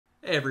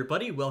Hey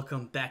everybody,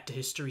 welcome back to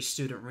History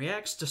Student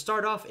Reacts. To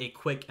start off, a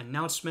quick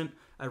announcement.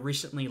 I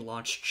recently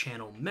launched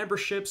channel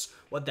memberships.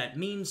 What that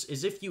means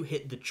is if you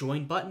hit the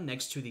join button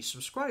next to the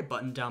subscribe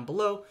button down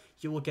below,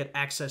 you will get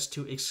access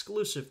to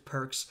exclusive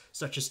perks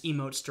such as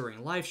emotes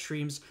during live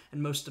streams,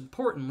 and most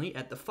importantly,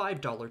 at the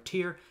 $5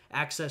 tier,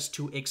 access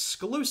to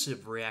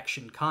exclusive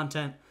reaction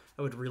content.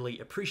 I would really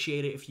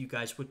appreciate it if you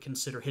guys would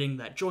consider hitting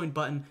that join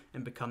button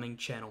and becoming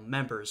channel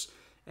members.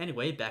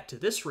 Anyway, back to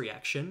this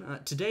reaction.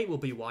 Today we'll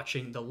be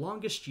watching The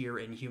Longest Year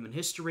in Human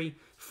History,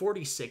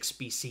 46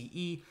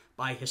 BCE,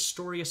 by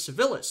Historia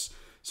Civilis.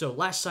 So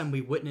last time we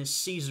witnessed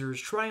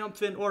Caesar's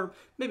triumphant, or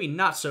maybe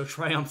not so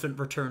triumphant,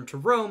 return to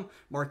Rome,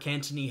 Mark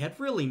Antony had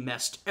really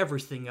messed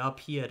everything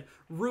up. He had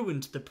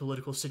ruined the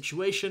political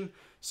situation.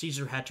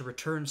 Caesar had to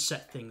return,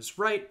 set things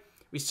right.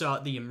 We saw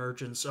the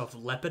emergence of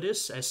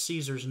Lepidus as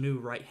Caesar's new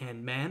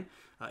right-hand man.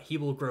 He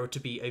will grow to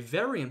be a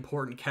very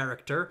important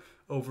character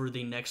over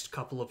the next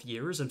couple of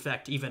years, in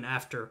fact, even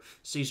after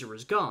Caesar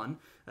is gone.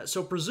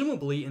 So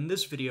presumably, in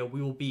this video,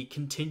 we will be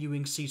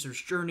continuing Caesar's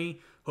journey.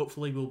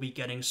 Hopefully, we'll be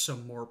getting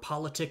some more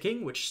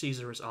politicking, which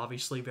Caesar is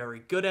obviously very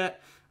good at,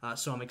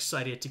 so I'm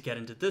excited to get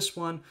into this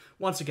one.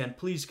 Once again,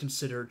 please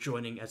consider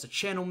joining as a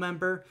channel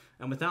member,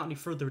 and without any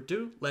further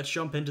ado, let's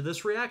jump into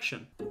this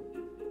reaction.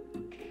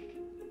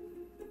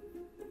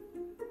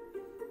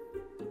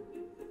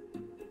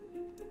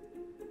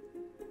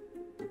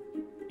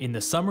 In the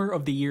summer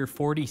of the year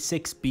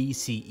 46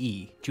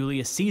 BCE,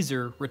 Julius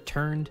Caesar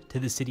returned to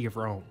the city of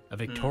Rome, a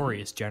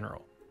victorious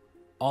general.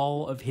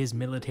 All of his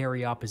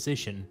military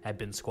opposition had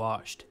been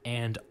squashed,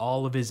 and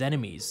all of his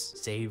enemies,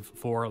 save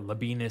for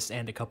Labienus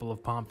and a couple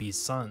of Pompey's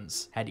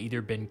sons, had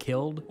either been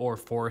killed or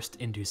forced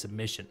into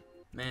submission.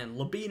 Man,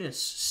 Labienus,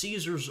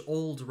 Caesar's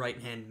old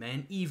right-hand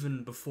man,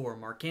 even before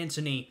Mark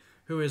Antony,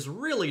 who has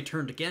really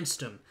turned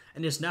against him,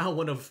 and is now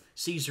one of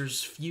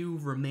Caesar's few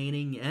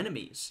remaining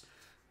enemies.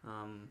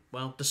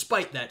 Well,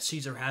 despite that,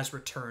 Caesar has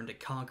returned a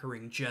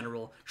conquering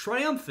general,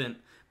 triumphant,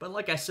 but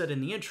like I said in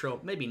the intro,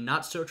 maybe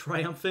not so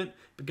triumphant,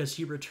 because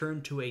he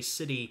returned to a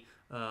city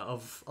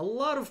of a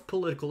lot of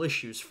political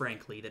issues,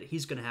 frankly, that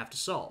he's going to have to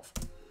solve.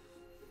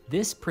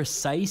 This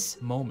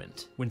precise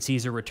moment, when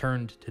Caesar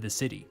returned to the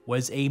city,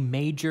 was a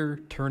major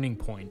turning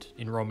point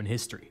in Roman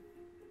history.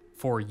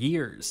 For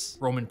years,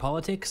 Roman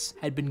politics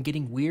had been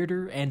getting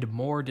weirder and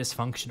more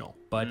dysfunctional,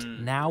 but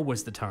now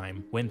was the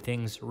time when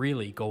things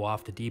really go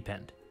off the deep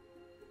end.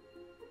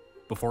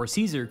 Before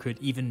Caesar could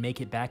even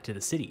make it back to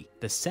the city,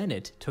 the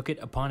Senate took it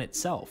upon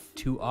itself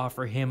to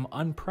offer him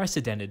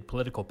unprecedented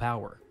political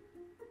power.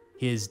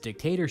 His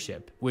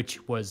dictatorship,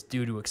 which was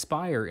due to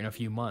expire in a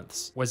few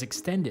months, was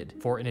extended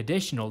for an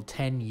additional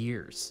 10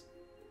 years.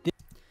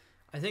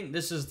 I think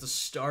this is the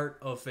start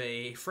of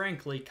a,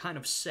 frankly, kind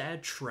of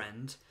sad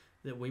trend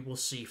that we will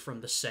see from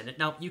the Senate.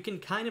 Now, you can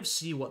kind of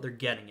see what they're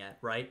getting at,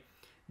 right?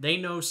 They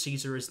know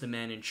Caesar is the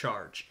man in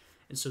charge,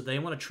 and so they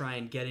want to try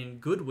and get in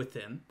good with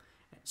him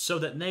so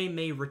that they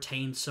may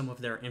retain some of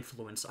their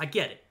influence. I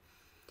get it.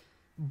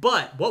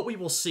 But what we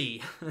will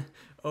see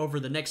over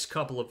the next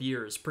couple of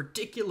years,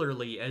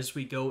 particularly as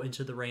we go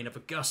into the reign of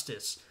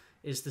Augustus,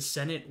 is the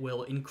Senate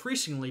will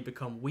increasingly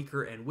become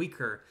weaker and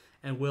weaker,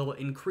 and will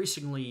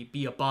increasingly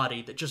be a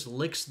body that just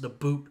licks the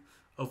boot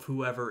of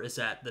whoever is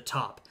at the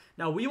top.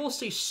 Now, we will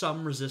see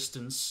some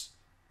resistance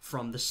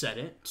from the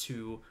Senate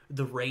to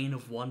the reign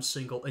of one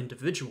single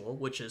individual,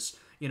 which is,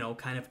 you know,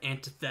 kind of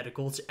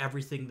antithetical to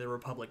everything the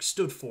Republic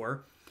stood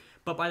for.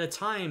 But by the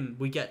time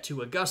we get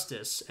to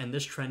Augustus, and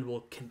this trend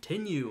will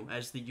continue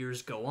as the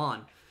years go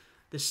on,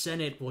 the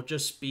Senate will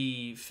just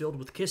be filled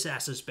with kiss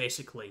asses,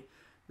 basically.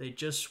 They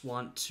just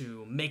want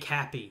to make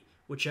happy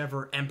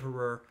whichever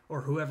emperor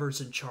or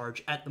whoever's in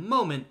charge at the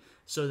moment,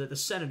 so that the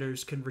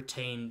senators can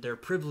retain their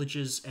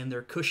privileges and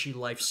their cushy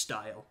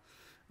lifestyle.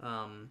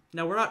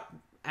 Now, we're not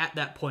at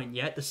that point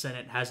yet. The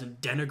Senate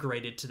hasn't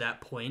denigrated to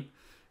that point,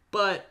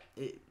 but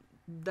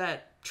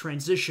that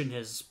transition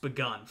has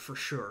begun for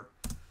sure.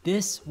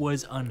 This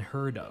was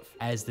unheard of,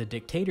 as the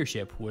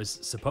dictatorship was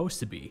supposed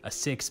to be a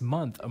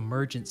 6-month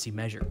emergency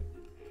measure.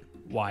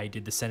 Why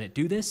did the Senate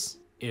do this?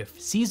 If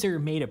Caesar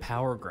made a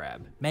power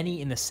grab,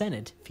 many in the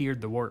Senate feared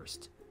the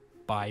worst.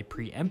 By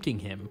preempting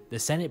him, the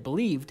Senate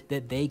believed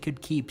that they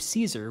could keep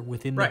Caesar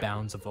within the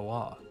bounds of the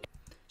law.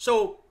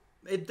 So,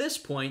 at this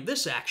point,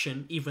 this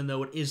action, even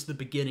though it is the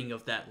beginning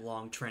of that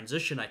long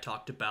transition I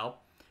talked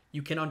about,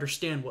 you can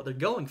understand what they're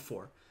going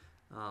for.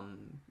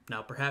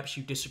 Now, perhaps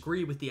you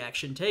disagree with the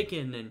action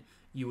taken, and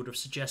you would have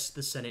suggested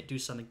the Senate do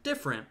something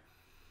different.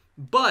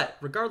 But,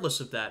 regardless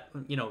of that,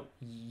 you know,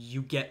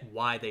 you get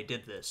why they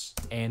did this.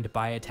 And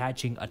by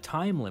attaching a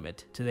time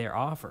limit to their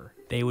offer,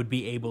 they would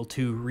be able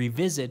to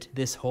revisit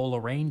this whole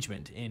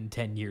arrangement in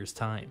 10 years'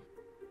 time.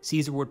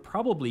 Caesar would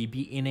probably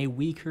be in a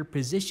weaker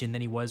position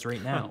than he was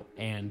right now,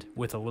 and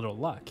with a little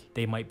luck,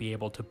 they might be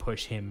able to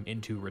push him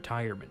into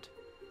retirement.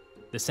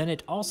 The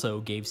Senate also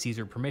gave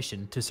Caesar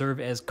permission to serve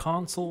as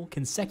consul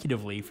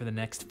consecutively for the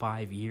next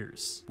 5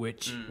 years,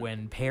 which,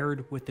 when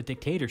paired with the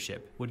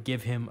dictatorship, would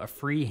give him a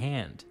free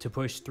hand to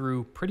push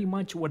through pretty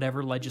much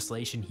whatever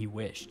legislation he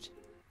wished.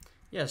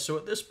 Yeah, so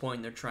at this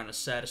point, they're trying to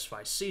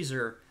satisfy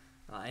Caesar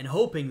and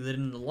hoping that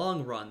in the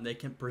long run they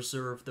can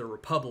preserve the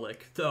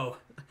Republic. Though,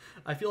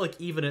 I feel like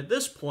even at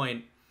this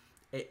point,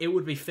 it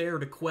would be fair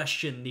to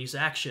question these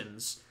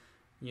actions.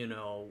 You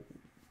know,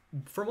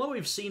 from what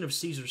we've seen of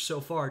Caesar so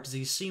far, does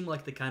he seem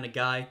like the kind of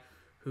guy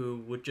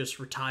who would just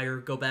retire,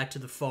 go back to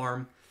the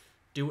farm,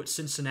 do what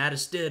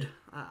Cincinnatus did?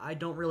 I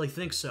don't really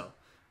think so.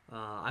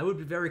 I would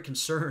be very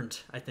concerned,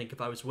 I think, if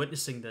I was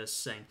witnessing this,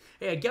 saying,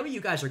 hey, I get what you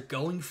guys are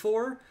going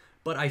for,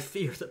 but I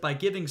fear that by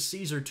giving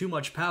Caesar too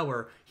much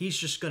power, he's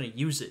just going to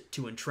use it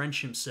to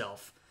entrench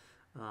himself.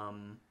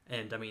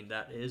 And, I mean,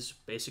 that is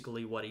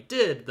basically what he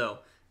did, though.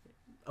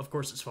 Of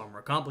course, it's far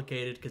more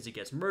complicated because he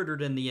gets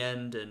murdered in the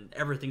end, and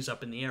everything's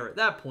up in the air at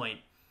that point.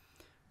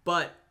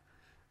 But,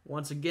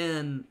 once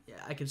again,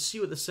 I can see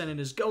what the Senate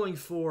is going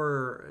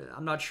for.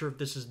 I'm not sure if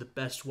this is the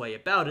best way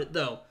about it,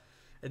 though.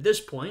 At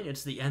this point,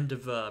 it's the end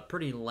of a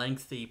pretty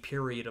lengthy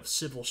period of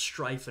civil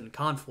strife and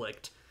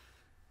conflict.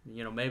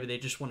 You know, maybe they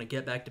just want to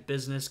get back to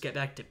business, get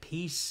back to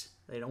peace.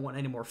 They don't want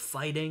any more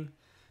fighting.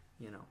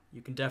 You know,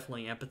 you can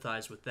definitely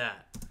empathize with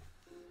that.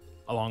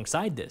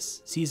 Alongside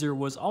this, Caesar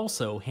was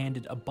also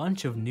handed a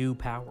bunch of new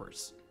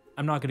powers.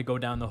 I'm not going to go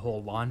down the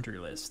whole laundry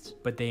list,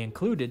 but they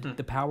included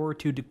the power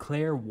to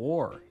declare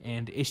war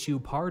and issue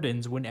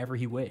pardons whenever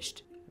he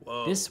wished.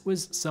 Whoa. This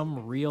was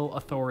some real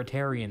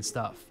authoritarian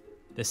stuff.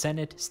 The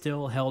Senate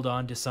still held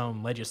on to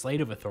some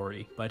legislative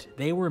authority, but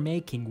they were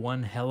making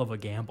one hell of a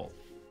gamble.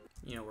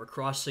 You know, we're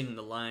crossing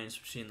the lines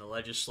between the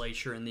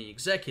legislature and the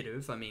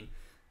executive. I mean,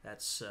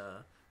 that's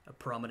a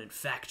prominent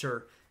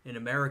factor in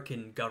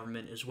American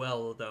government as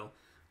well, although,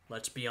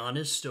 let's be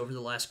honest, over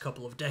the last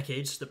couple of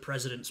decades, the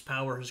president's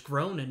power has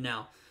grown, and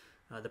now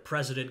the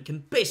president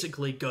can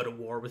basically go to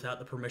war without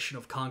the permission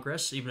of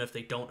Congress, even if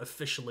they don't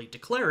officially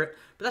declare it,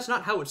 but that's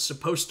not how it's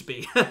supposed to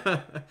be.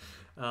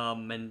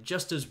 And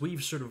just as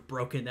we've sort of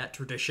broken that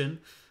tradition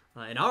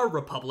in our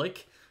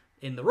republic,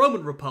 in the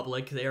Roman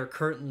Republic, they are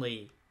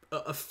currently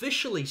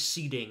officially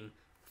ceding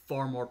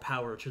far more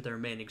power to their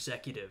main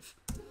executive.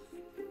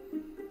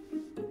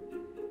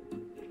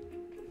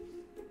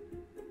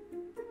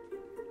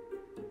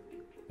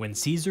 When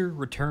Caesar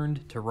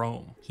returned to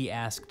Rome, he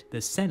asked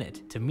the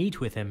Senate to meet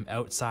with him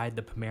outside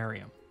the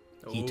Pomerium.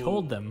 He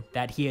told them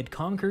that he had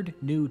conquered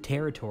new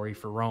territory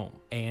for Rome,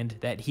 and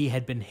that he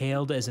had been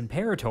hailed as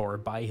imperator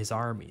by his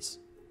armies.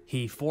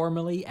 He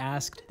formally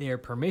asked their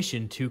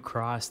permission to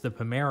cross the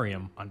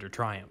Pomerium under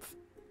triumph.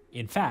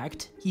 In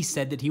fact, he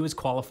said that he was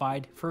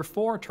qualified for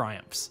 4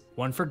 triumphs.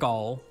 One for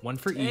Gaul, one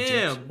for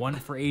Egypt, one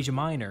for Asia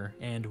Minor,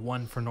 and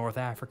one for North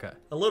Africa.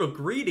 A little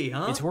greedy,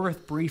 huh? It's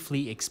worth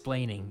briefly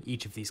explaining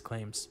each of these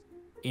claims.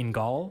 In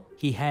Gaul,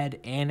 he had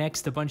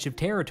annexed a bunch of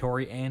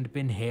territory and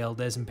been hailed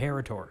as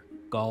imperator.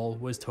 Gaul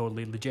was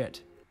totally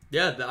legit.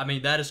 Yeah, I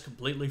mean, that is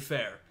completely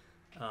fair.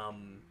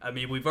 I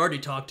mean, we've already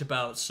talked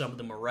about some of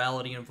the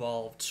morality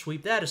involved.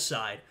 Sweep that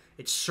aside,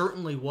 it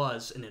certainly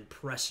was an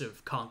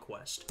impressive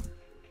conquest.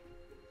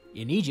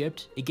 In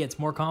Egypt, it gets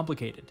more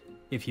complicated.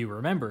 If you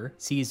remember,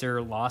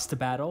 Caesar lost a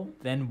battle,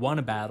 then won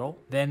a battle,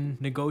 then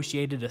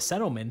negotiated a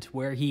settlement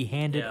where he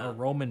handed a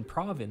Roman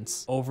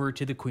province over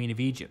to the Queen of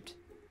Egypt.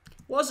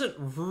 Wasn't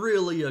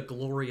really a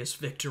glorious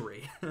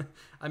victory.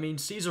 I mean,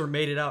 Caesar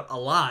made it out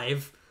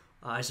alive.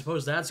 I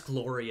suppose that's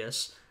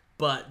glorious,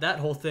 but that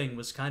whole thing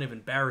was kind of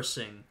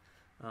embarrassing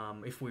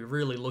if we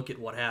really look at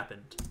what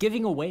happened.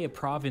 Giving away a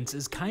province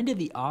is kind of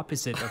the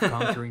opposite of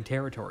conquering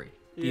territory.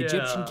 The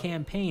Egyptian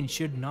campaign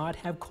should not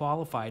have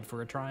qualified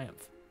for a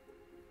triumph.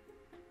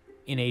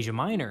 In Asia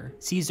Minor,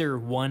 Caesar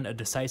won a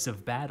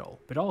decisive battle,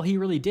 but all he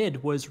really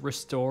did was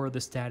restore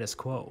the status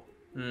quo.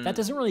 That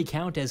doesn't really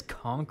count as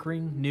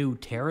conquering new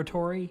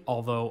territory,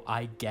 although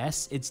I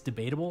guess it's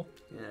debatable.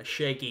 Yeah,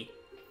 shaky.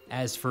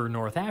 As for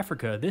North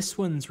Africa, this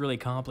one's really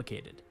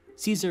complicated.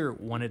 Caesar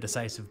won a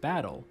decisive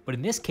battle, but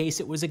in this case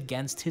it was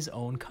against his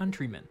own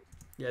countrymen.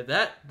 Yeah,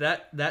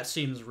 that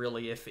seems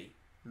really iffy,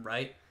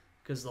 right?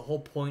 Because the whole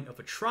point of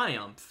a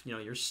triumph, you know,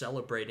 you're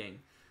celebrating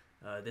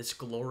this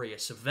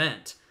glorious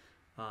event.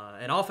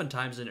 And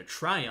oftentimes in a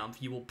triumph,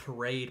 you will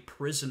parade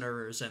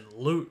prisoners and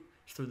loot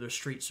through the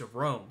streets of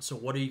Rome. So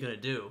what are you going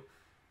to do?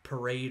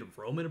 Parade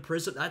Roman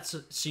prison? That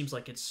seems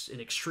like it's an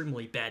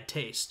extremely bad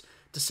taste.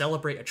 To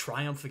celebrate a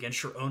triumph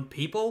against your own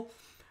people?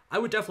 I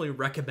would definitely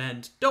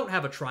recommend don't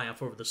have a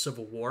triumph over the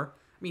Civil War.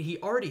 I mean, he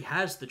already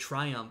has the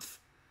triumph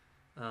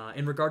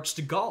in regards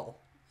to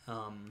Gaul.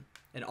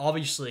 And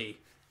obviously,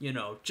 you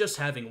know, just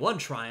having one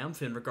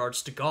triumph in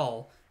regards to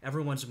Gaul,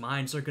 everyone's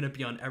minds are going to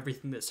be on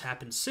everything that's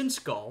happened since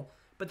Gaul,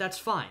 but that's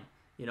fine.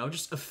 You know,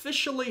 just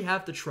officially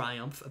have the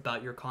triumph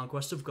about your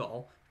conquest of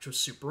Gaul, which was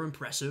super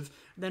impressive,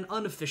 and then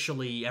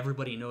unofficially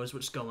everybody knows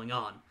what's going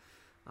on.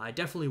 I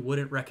definitely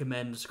wouldn't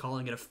recommend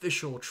calling an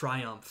official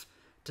triumph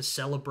to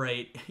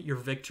celebrate your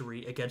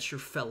victory against your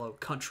fellow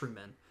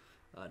countrymen.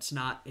 It's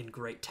not in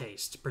great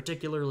taste,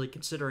 particularly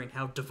considering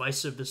how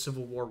divisive the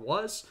Civil War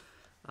was,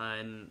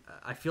 and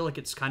I feel like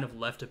it's kind of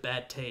left a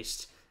bad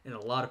taste in a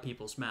lot of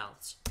people's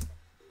mouths.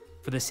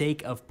 For the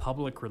sake of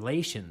public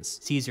relations,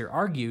 Caesar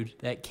argued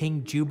that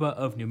King Juba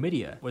of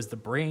Numidia was the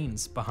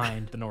brains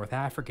behind the North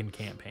African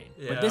campaign.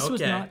 Yeah, but this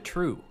was okay. not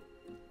true.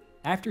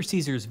 After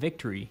Caesar's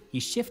victory,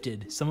 he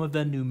shifted some of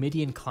the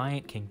Numidian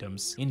client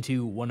kingdoms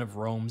into one of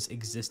Rome's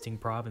existing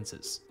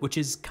provinces, which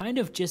is kind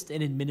of just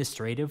an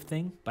administrative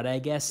thing, but I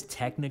guess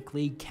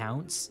technically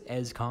counts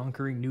as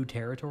conquering new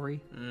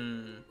territory.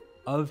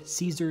 Of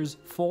Caesar's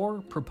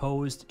 4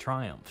 proposed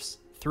triumphs,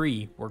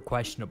 3 were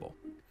questionable.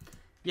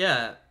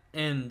 Yeah,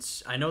 and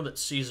I know that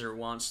Caesar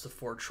wants the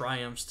 4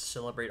 triumphs to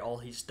celebrate all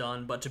he's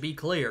done, but to be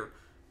clear,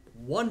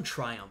 1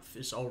 triumph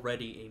is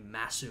already a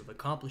massive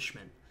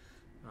accomplishment.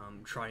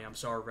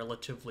 Triumphs are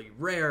relatively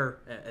rare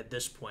at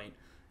this point,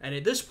 and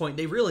at this point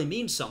they really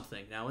mean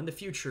something. Now in the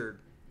future,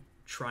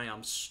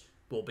 triumphs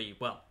will be,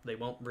 well, they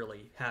won't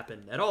really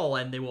happen at all,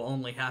 and they will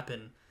only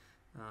happen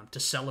to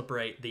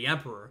celebrate the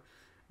emperor.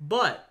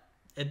 But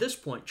at this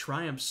point,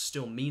 triumphs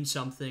still mean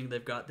something.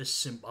 They've got this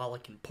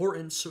symbolic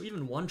importance, so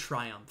even 1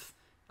 triumph,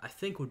 I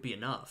think, would be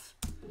enough.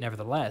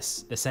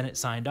 Nevertheless, the Senate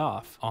signed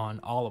off on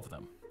all of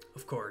them.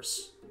 Of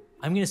course.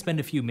 I'm going to spend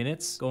a few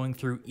minutes going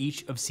through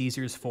each of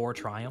Caesar's 4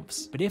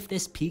 triumphs, but if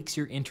this piques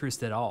your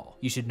interest at all,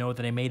 you should know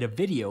that I made a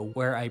video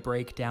where I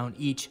break down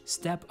each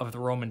step of the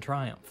Roman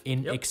triumph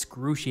in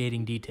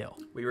excruciating detail.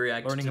 We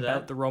react Learning to that.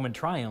 about the Roman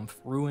triumph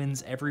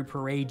ruins every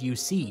parade you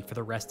see for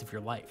the rest of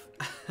your life.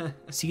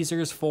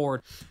 Caesar's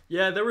 4.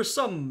 Yeah, there was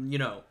some,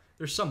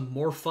 there's some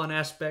more fun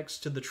aspects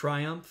to the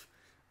triumph.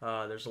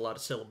 There's a lot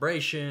of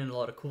celebration, a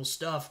lot of cool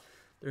stuff.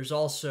 There's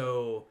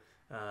also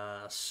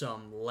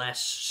some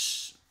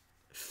less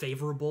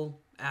favorable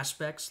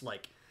aspects,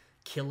 like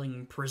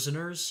killing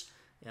prisoners,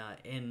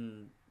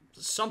 in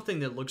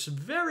something that looks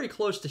very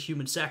close to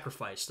human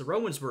sacrifice. The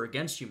Romans were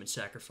against human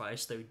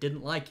sacrifice. They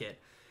didn't like it.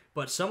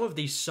 But some of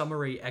these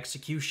summary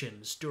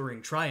executions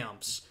during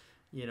triumphs,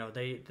 they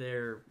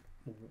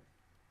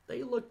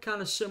look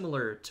kind of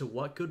similar to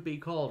what could be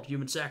called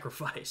human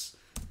sacrifice.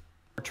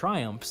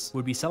 Triumphs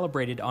would be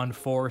celebrated on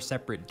 4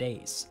 separate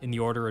days in the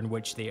order in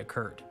which they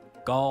occurred.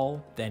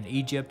 Gaul, then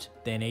Egypt,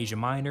 then Asia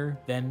Minor,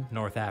 then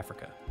North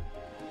Africa.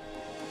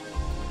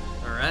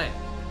 All right.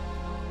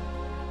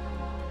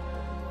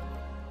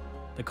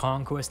 The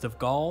conquest of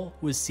Gaul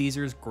was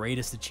Caesar's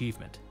greatest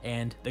achievement,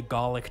 and the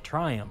Gallic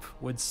triumph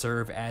would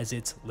serve as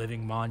its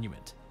living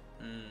monument.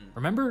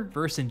 Remember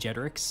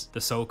Vercingetorix, the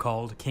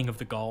so-called King of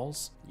the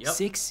Gauls? Yep.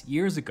 6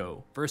 years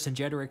ago,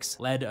 Vercingetorix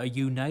led a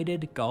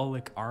united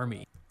Gallic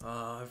army.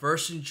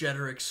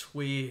 Vercingetorix,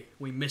 we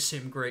miss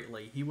him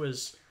greatly. He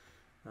was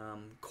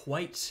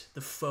quite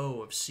the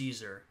foe of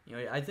Caesar.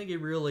 I think he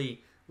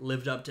really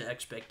lived up to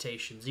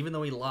expectations, even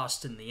though he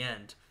lost in the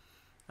end.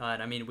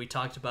 And I mean, we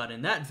talked about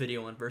in that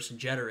video on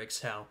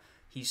Vercingetorix how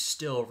he's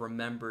still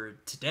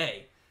remembered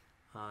today.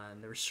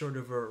 And there's sort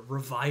of a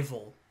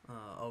revival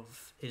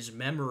of his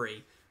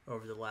memory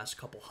over the last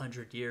couple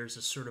hundred years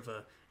as sort of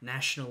a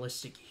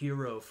nationalistic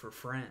hero for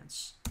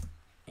France.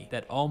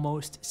 That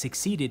almost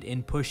succeeded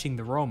in pushing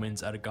the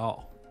Romans out of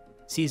Gaul.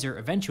 Caesar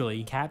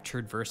eventually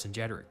captured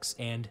Vercingetorix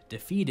and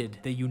defeated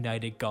the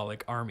united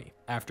Gallic army,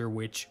 after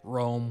which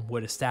Rome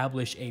would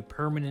establish a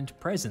permanent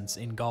presence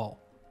in Gaul.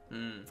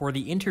 For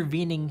the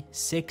intervening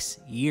 6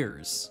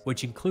 years,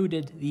 which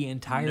included the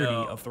entirety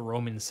of the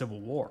Roman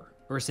Civil War,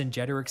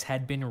 Vercingetorix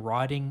had been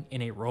rotting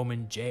in a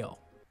Roman jail.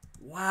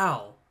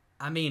 Wow.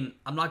 I mean,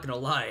 I'm not gonna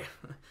lie.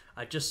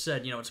 I just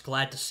said, it's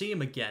glad to see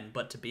him again,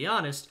 but to be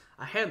honest,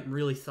 I hadn't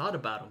really thought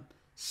about him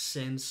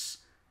since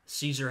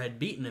Caesar had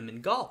beaten him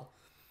in Gaul.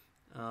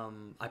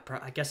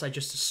 I guess I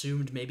just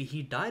assumed maybe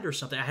he died or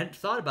something. I hadn't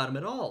thought about him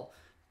at all.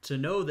 To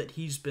know that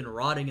he's been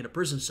rotting in a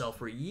prison cell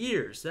for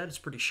years, that is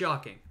pretty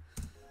shocking.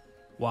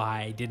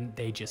 Why didn't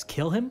they just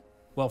kill him?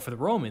 Well, for the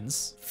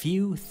Romans,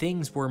 few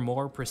things were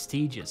more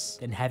prestigious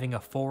than having a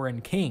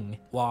foreign king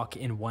walk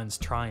in one's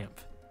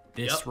triumph.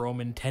 This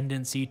Roman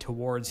tendency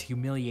towards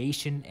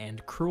humiliation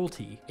and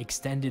cruelty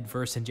extended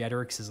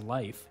Vercingetorix's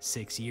life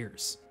 6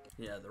 years.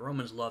 Yeah, the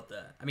Romans loved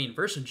that. I mean,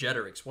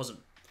 Vercingetorix wasn't,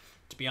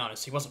 to be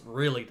honest, he wasn't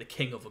really the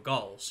king of the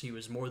Gauls. He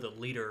was more the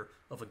leader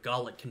of a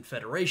Gallic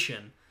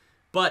confederation.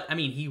 But, I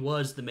mean, he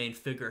was the main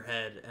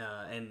figurehead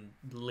and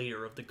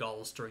leader of the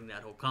Gauls during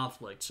that whole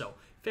conflict, so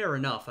fair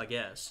enough, I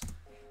guess.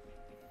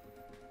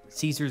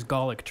 Caesar's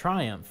Gallic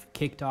triumph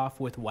kicked off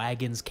with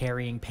wagons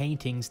carrying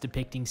paintings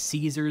depicting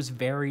Caesar's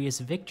various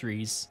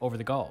victories over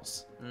the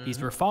Gauls.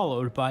 These were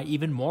followed by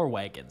even more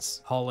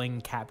wagons, hauling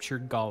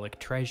captured Gallic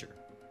treasure.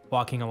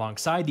 Walking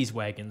alongside these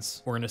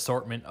wagons were an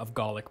assortment of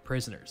Gallic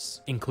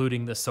prisoners,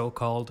 including the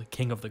so-called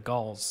King of the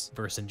Gauls,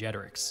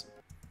 Vercingetorix.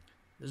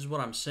 This is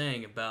what I'm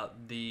saying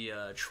about the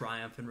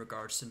triumph in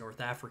regards to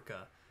North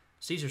Africa.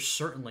 Caesar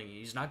certainly,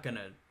 he's not going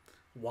to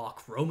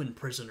walk Roman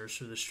prisoners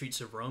through the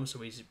streets of Rome, so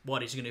he's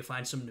going to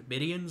find some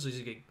Numidians? Is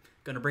he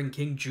going to bring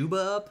King Juba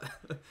up?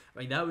 I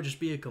mean, that would just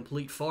be a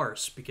complete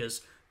farce, because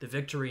the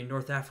victory in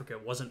North Africa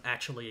wasn't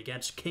actually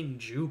against King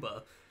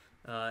Juba.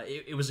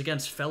 It was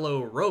against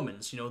fellow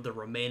Romans, the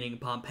remaining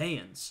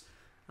Pompeians.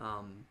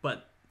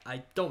 But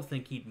I don't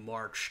think he'd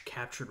march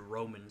captured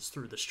Romans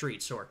through the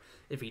streets, or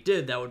if he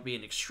did, that would be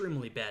in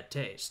extremely bad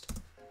taste.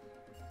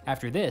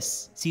 After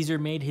this, Caesar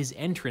made his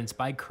entrance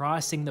by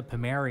crossing the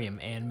Pomerium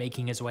and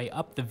making his way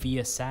up the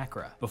Via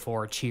Sacra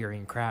before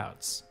cheering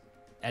crowds.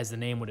 As the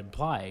name would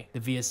imply, the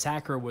Via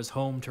Sacra was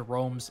home to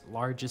Rome's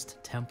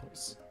largest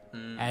temples.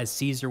 As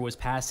Caesar was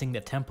passing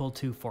the temple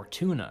to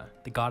Fortuna,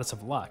 the goddess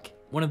of luck,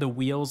 one of the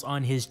wheels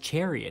on his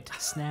chariot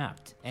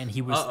snapped, and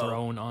he was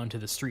thrown onto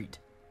the street.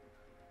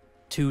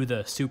 To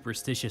the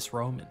superstitious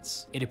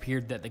Romans, it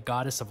appeared that the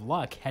goddess of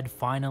luck had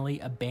finally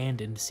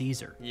abandoned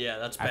Caesar. Yeah,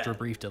 that's bad. After a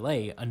brief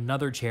delay,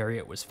 another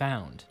chariot was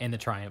found, and the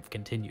triumph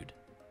continued.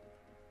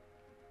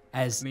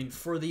 I mean,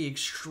 for the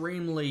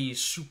extremely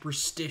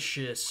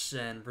superstitious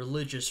and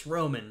religious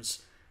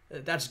Romans,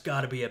 that's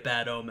gotta be a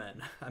bad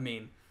omen. I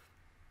mean,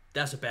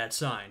 that's a bad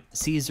sign.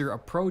 Caesar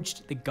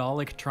approached the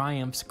Gallic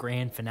triumph's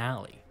grand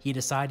finale. He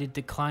decided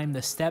to climb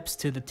the steps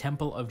to the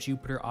temple of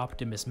Jupiter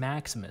Optimus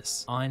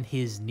Maximus on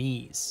his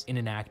knees in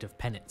an act of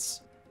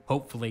penance.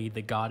 Hopefully,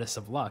 the goddess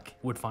of luck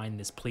would find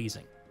this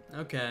pleasing.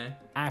 Okay.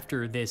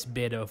 After this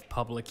bit of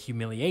public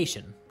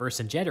humiliation,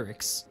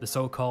 Vercingetorix, the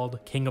so-called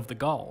King of the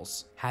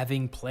Gauls,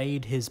 having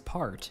played his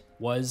part,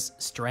 was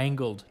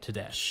strangled to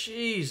death.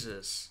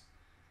 Jesus.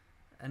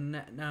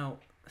 And now,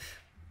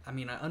 I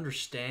mean, I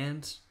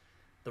understand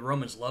the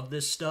Romans love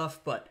this stuff,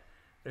 but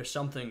there's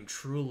something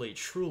truly,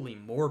 truly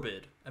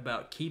morbid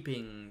about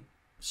keeping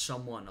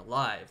someone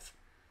alive.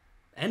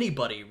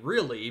 Anybody,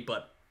 really,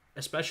 but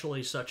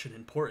especially such an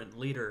important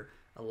leader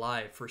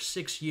alive for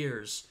 6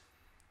 years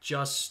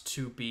just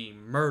to be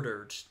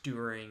murdered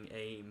during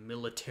a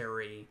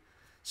military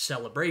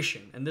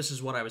celebration. And this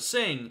is what I was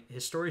saying.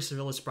 Historia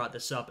Civilis brought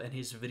this up in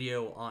his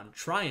video on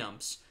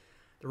triumphs.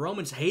 The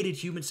Romans hated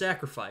human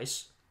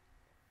sacrifice,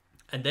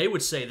 and they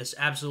would say this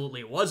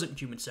absolutely wasn't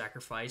human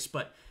sacrifice,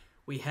 but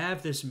we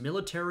have this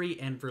military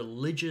and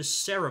religious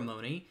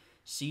ceremony.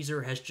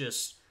 Caesar has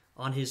just,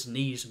 on his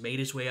knees, made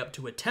his way up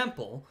to a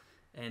temple,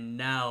 and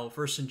now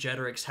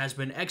Vercingetorix has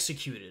been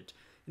executed.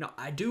 You know,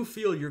 I do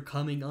feel you're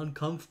coming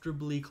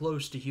uncomfortably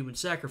close to human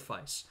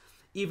sacrifice.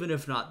 Even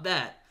if not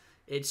that,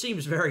 it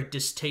seems very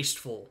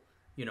distasteful,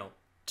 you know,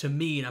 to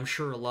me, and I'm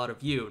sure a lot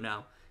of you.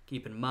 Now,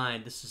 keep in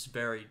mind, this is a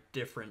very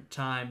different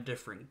time,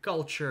 different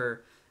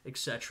culture,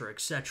 etc.,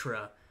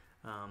 etc.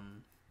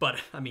 But,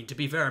 I mean, to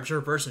be fair, I'm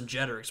sure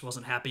Vercingetorix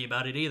wasn't happy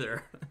about it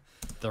either.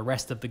 The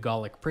rest of the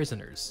Gallic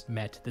prisoners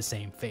met the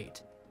same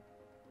fate.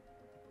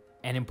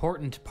 An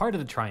important part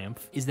of the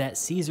triumph is that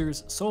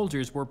Caesar's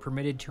soldiers were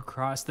permitted to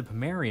cross the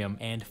Pomerium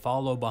and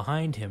follow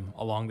behind him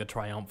along the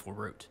triumphal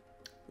route.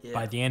 Yeah.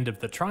 By the end of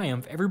the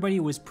triumph, everybody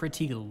was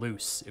pretty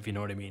loose, if you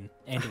know what I mean,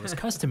 and it was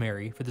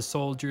customary for the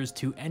soldiers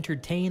to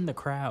entertain the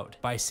crowd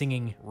by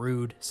singing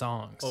rude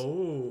songs.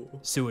 Oh.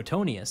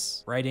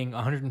 Suetonius, writing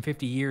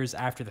 150 years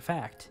after the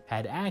fact,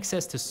 had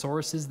access to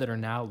sources that are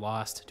now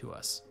lost to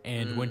us,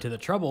 and went to the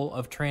trouble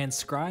of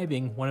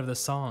transcribing one of the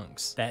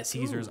songs that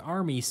Caesar's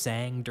army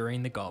sang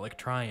during the Gallic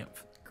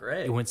triumph.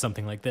 Great. It went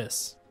something like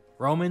this.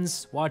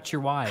 Romans, watch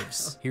your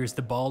wives. Here's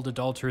the bald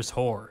adulterous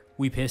whore.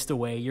 We pissed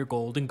away your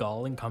gold and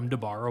gall and come to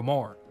borrow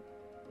more.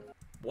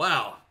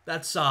 Wow,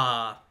 that's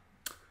not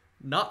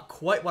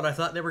quite what I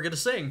thought they were gonna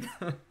sing.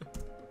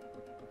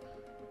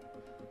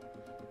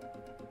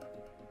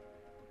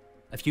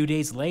 A few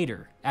days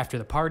later, after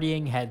the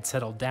partying had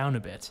settled down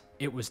a bit,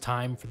 it was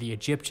time for the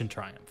Egyptian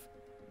triumph.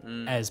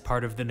 As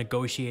part of the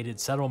negotiated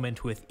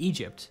settlement with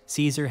Egypt,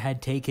 Caesar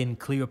had taken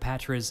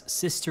Cleopatra's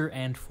sister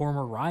and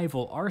former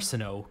rival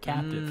Arsinoe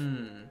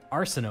captive.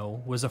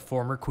 Arsinoe was a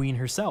former queen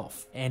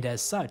herself, and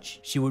as such,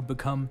 she would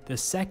become the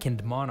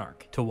second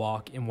monarch to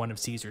walk in one of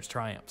Caesar's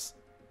triumphs.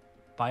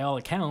 By all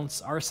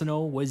accounts,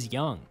 Arsinoe was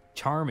young,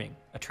 charming,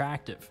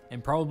 attractive,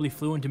 and probably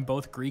fluent in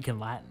both Greek and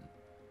Latin.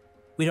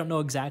 We don't know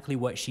exactly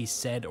what she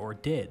said or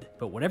did,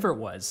 but whatever it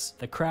was,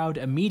 the crowd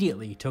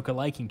immediately took a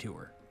liking to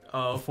her.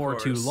 Before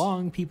too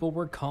long, people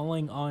were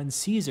calling on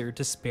Caesar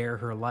to spare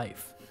her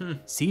life.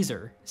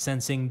 Caesar,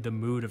 sensing the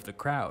mood of the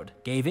crowd,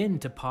 gave in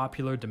to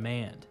popular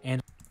demand,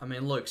 and I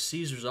mean, look,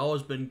 Caesar's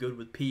always been good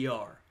with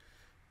PR.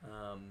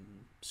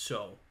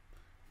 So,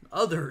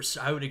 others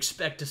I would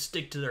expect to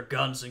stick to their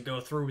guns and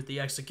go through with the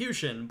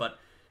execution, but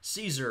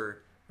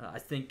Caesar, I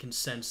think, can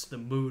sense the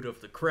mood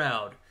of the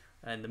crowd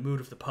and the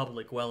mood of the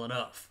public well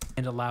enough.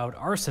 And allowed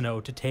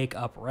Arsinoe to take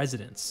up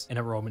residence in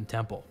a Roman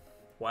temple.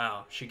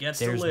 Wow, she gets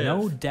to live. There's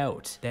no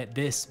doubt that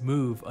this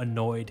move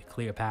annoyed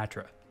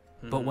Cleopatra.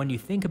 But when you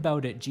think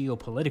about it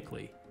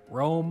geopolitically,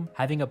 Rome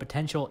having a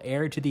potential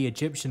heir to the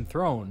Egyptian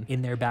throne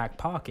in their back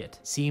pocket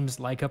seems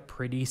like a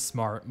pretty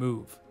smart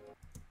move.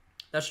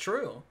 That's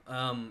true.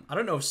 I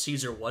don't know if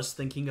Caesar was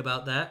thinking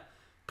about that.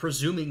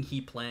 Presuming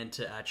he planned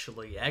to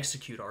actually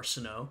execute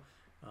Arsinoe,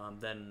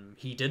 then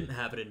he didn't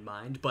have it in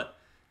mind. But,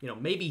 you know,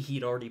 maybe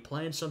he'd already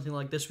planned something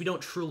like this. We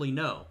don't truly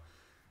know.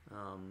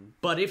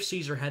 But if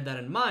Caesar had that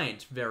in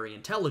mind, very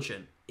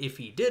intelligent. If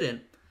he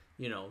didn't,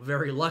 you know,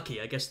 very lucky.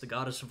 I guess the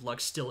goddess of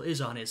luck still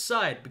is on his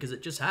side, because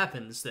it just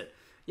happens that,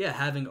 yeah,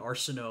 having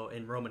Arsinoe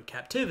in Roman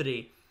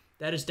captivity,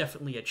 that is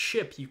definitely a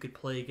chip you could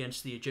play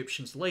against the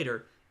Egyptians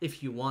later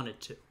if you wanted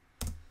to.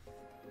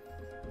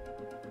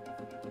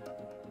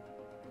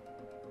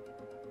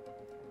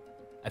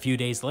 A few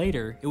days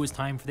later, it was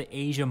time for the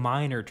Asia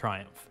Minor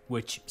triumph,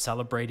 which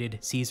celebrated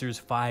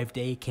Caesar's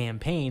 5-day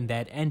campaign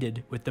that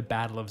ended with the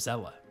Battle of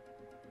Zela.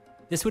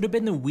 This would have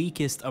been the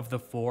weakest of the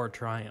 4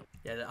 triumphs.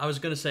 Yeah, I was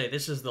going to say,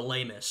 this is the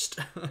lamest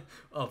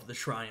of the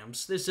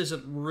triumphs. This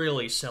isn't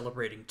really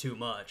celebrating too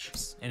much.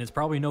 And it's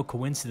probably no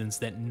coincidence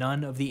that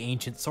none of the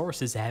ancient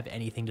sources have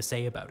anything to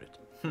say about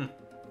it.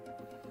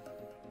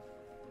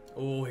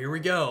 Oh, here we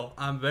go.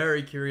 I'm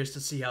very curious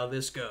to see how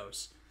this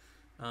goes.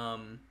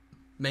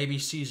 Maybe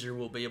Caesar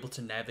will be able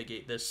to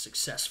navigate this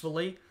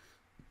successfully.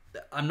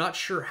 I'm not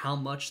sure how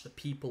much the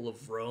people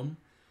of Rome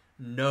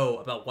know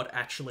about what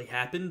actually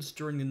happened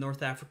during the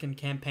North African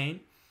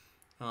campaign.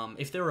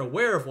 If they're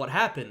aware of what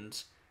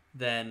happened,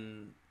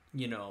 then,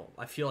 you know,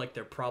 I feel like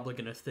they're probably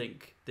going to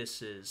think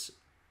this is,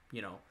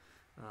 you know,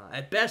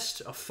 at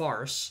best a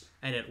farce,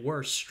 and at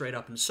worst straight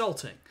up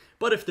insulting.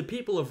 But if the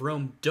people of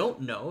Rome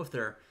don't know, if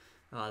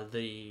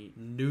the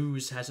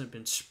news hasn't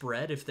been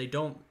spread, if they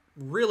don't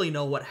really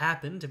know what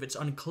happened, if it's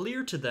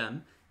unclear to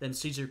them, then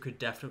Caesar could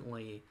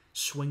definitely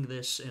swing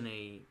this in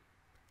a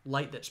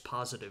light that's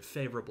positive,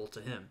 favorable to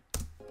him.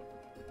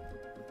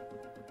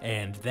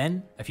 And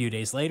then, a few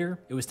days later,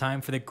 it was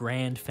time for the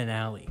grand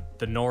finale,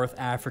 the North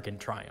African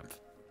triumph.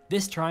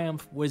 This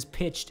triumph was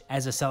pitched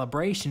as a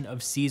celebration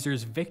of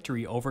Caesar's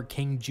victory over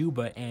King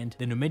Juba and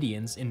the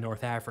Numidians in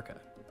North Africa.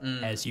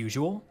 As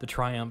usual, the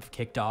triumph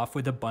kicked off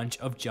with a bunch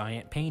of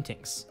giant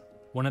paintings.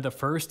 One of the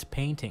first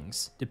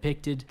paintings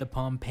depicted the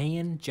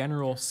Pompeian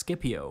general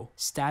Scipio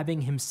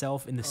stabbing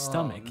himself in the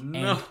stomach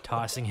and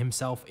tossing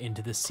himself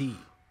into the sea.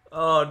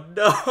 Oh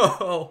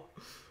no!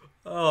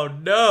 Oh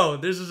no!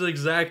 This is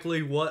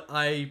exactly what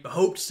I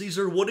hoped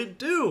Caesar wouldn't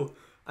do.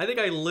 I think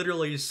I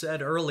literally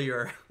said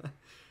earlier,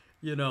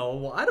 you know,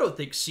 well, I don't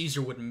think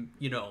Caesar would,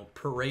 you know,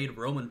 parade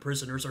Roman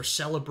prisoners or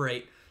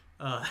celebrate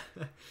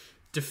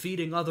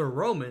defeating other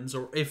Romans,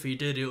 or if he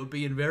did, it would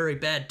be in very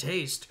bad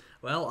taste.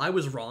 Well, I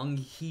was wrong.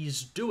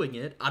 He's doing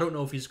it. I don't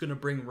know if he's going to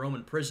bring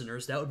Roman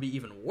prisoners. That would be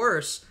even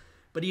worse.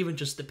 But even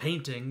just the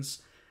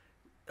paintings,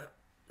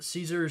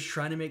 Caesar is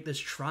trying to make this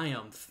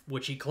triumph,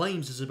 which he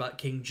claims is about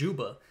King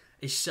Juba,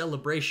 a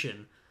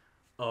celebration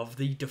of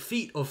the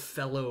defeat of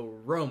fellow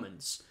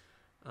Romans.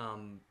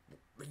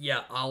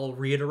 Yeah, I'll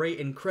reiterate,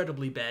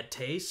 incredibly bad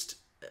taste.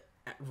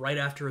 Right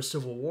after a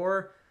civil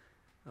war,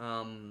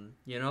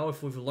 you know,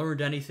 if we've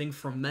learned anything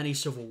from many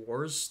civil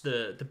wars,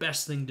 the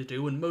best thing to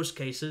do in most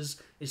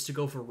cases is to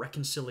go for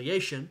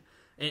reconciliation.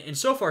 And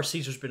so far,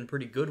 Caesar's been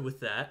pretty good with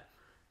that,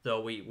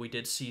 though we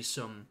did see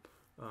some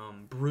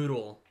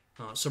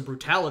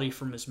brutality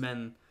from his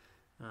men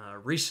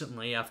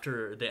recently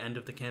after the end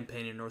of the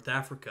campaign in North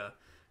Africa.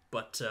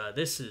 But I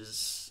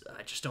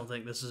just don't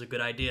think this is a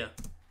good idea.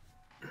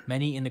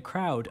 Many in the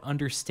crowd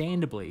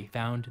understandably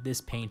found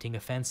this painting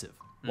offensive.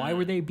 Why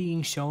were they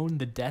being shown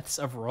the deaths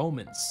of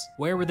Romans?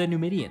 Where were the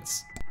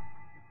Numidians?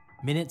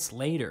 Minutes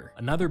later,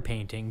 another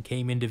painting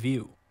came into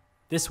view.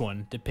 This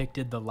one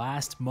depicted the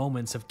last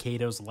moments of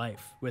Cato's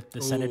life, with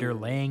the senator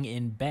laying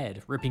in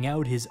bed, ripping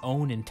out his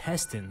own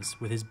intestines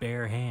with his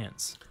bare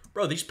hands.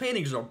 Bro, these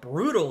paintings are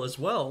brutal as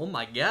well. Oh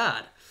my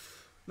god.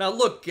 Now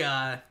look,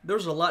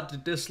 there's a lot to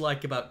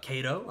dislike about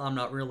Cato. I'm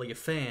not really a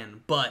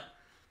fan,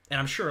 and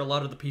I'm sure a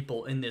lot of the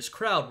people in this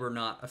crowd were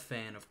not a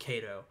fan of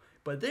Cato.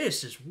 But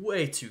this is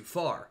way too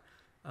far.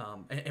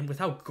 And with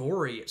how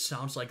gory it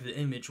sounds like the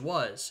image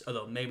was,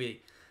 although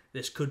maybe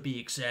this could be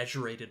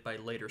exaggerated by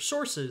later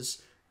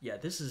sources, yeah,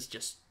 this is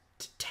just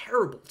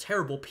terrible,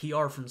 terrible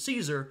PR from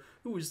Caesar,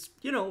 who is,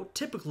 you know,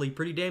 typically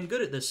pretty damn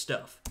good at this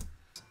stuff.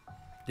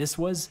 This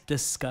was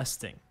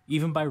disgusting,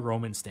 even by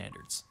Roman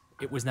standards.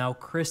 It was now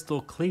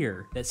crystal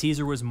clear that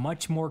Caesar was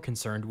much more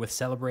concerned with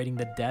celebrating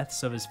the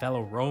deaths of his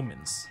fellow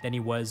Romans than he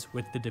was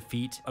with the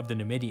defeat of the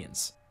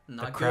Numidians.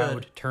 Not the crowd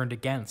good. Turned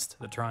against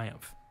the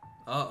triumph.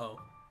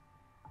 Uh-oh.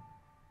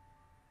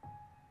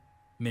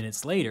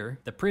 Minutes later,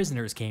 the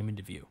prisoners came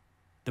into view.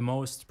 The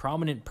most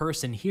prominent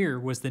person here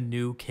was the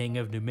new king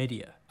of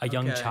Numidia, a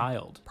young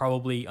child,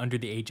 probably under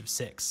the age of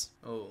 6.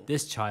 Oh.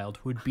 This child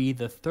would be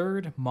the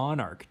third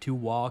monarch to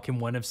walk in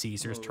one of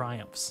Caesar's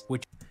triumphs,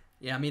 which...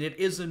 Yeah, I mean, it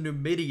is a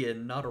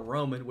Numidian, not a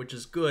Roman, which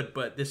is good,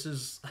 but this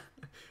is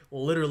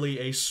literally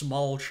a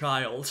small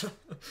child.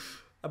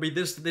 I mean,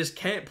 this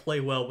can't play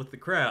well with the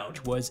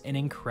crowd. Was an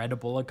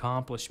incredible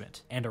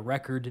accomplishment, and a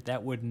record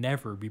that would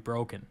never be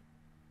broken.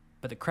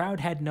 But the crowd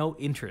had no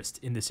interest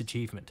in this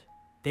achievement.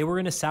 They were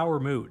in a sour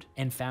mood,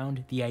 and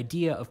found the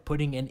idea of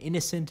putting an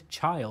innocent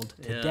child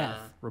to death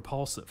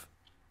repulsive.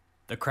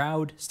 The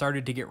crowd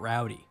started to get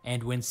rowdy,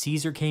 and when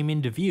Caesar came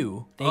into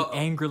view, they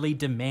angrily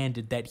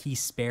demanded that he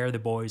spare the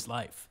boy's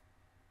life.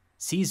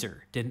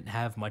 Caesar didn't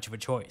have much of a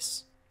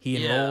choice.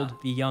 He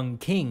enrolled the young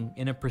king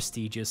in a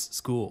prestigious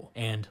school,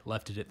 and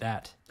left it at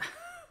that.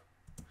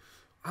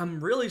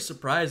 I'm really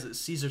surprised that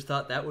Caesar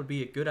thought that would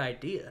be a good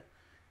idea.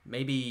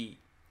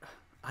 Maybe,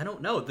 I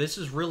don't know, this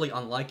is really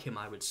unlike him,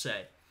 I would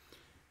say.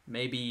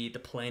 Maybe the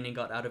planning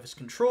got out of his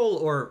control,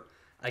 or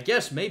I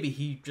guess maybe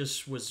he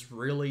just was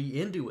really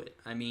into it.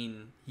 I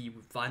mean, he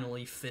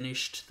finally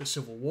finished the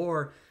Civil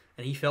War,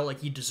 and he felt like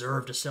he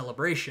deserved a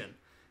celebration.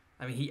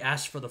 I mean, he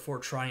asked for the 4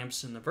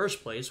 triumphs in the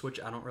first place, which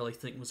I don't really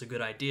think was a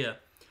good idea.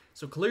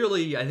 So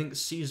clearly, I think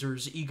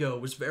Caesar's ego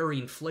was very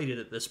inflated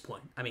at this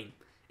point. I mean,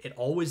 it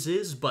always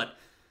is, but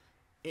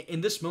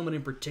in this moment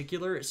in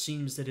particular, it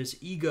seems that his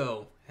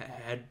ego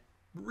had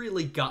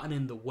really gotten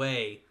in the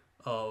way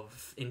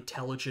of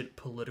intelligent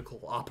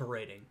political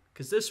operating,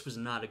 because this was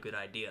not a good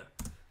idea.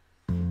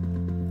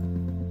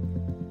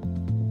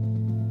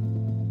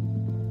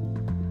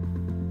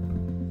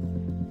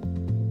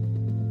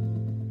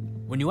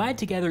 When you add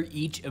together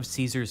each of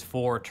Caesar's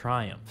 4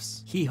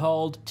 triumphs, he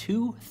hauled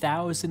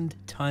 2,000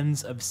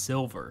 tons of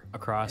silver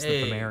across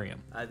the pomerium.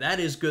 That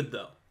is good,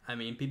 though. I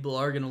mean, people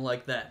are going to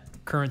like that.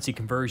 Currency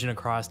conversion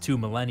across 2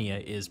 millennia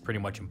is pretty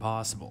much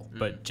impossible,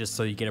 but just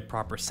so you get a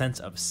proper sense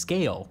of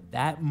scale,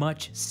 that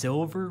much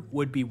silver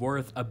would be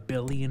worth $1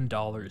 billion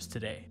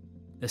today.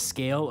 The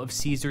scale of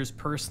Caesar's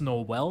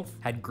personal wealth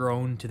had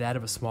grown to that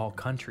of a small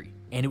country,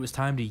 and it was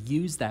time to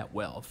use that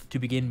wealth to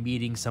begin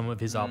meeting some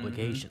of his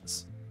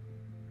obligations.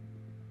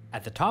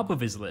 At the top of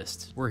his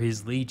list were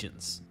his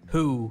legions,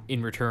 who,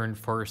 in return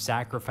for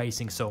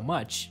sacrificing so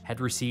much,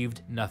 had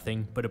received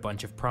nothing but a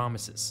bunch of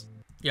promises.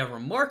 Yeah,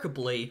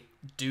 remarkably,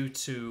 due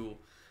to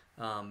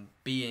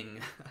being,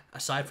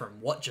 aside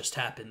from what just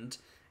happened,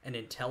 an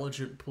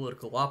intelligent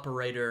political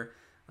operator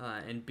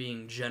and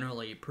being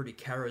generally pretty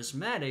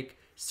charismatic,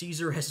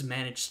 Caesar has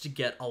managed to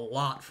get a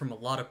lot from a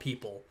lot of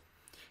people,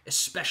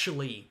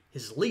 especially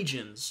his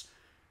legions,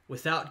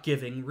 without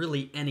giving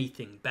really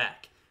anything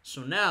back.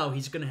 So now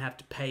he's going to have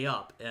to pay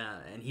up,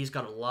 and he's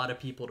got a lot of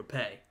people to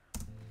pay.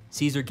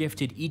 Caesar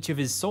gifted each of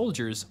his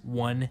soldiers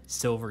 1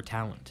 silver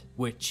talent,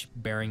 which,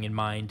 bearing in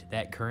mind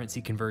that currency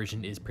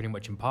conversion is pretty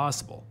much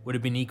impossible, would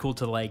have been equal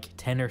to like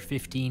 10 or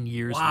 15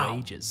 years'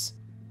 wages.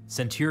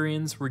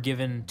 Centurions were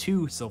given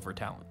 2 silver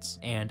talents,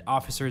 and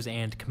officers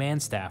and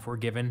command staff were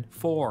given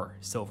 4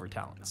 silver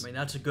talents. I mean,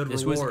 that's a good reward.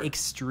 This was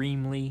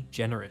extremely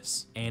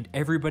generous, and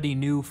everybody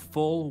knew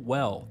full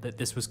well that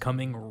this was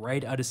coming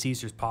right out of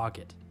Caesar's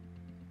pocket.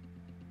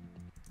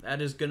 That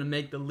is going to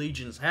make the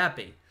legions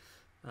happy.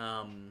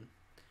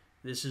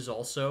 This is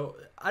also,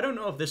 I don't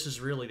know if this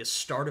is really the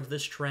start of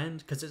this trend,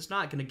 because it's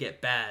not going to get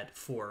bad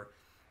for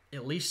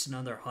at least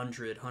another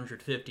 100,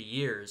 150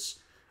 years.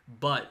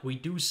 But we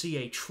do see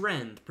a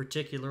trend,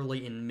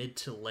 particularly in mid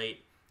to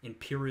late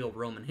imperial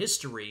Roman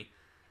history,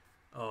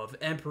 of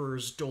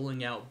emperors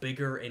doling out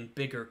bigger and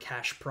bigger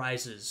cash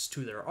prizes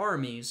to their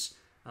armies,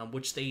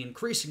 which they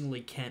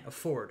increasingly can't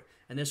afford.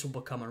 And this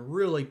will become a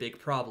really big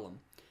problem.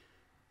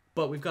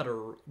 But we've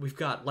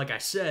got, like I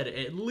said,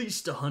 at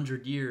least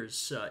 100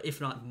 years, if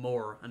not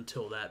more,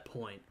 until that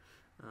point.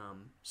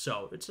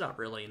 So it's not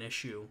really an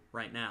issue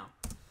right now.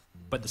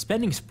 But the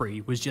spending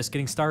spree was just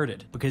getting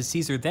started, because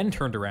Caesar then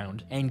turned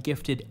around and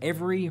gifted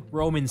every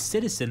Roman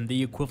citizen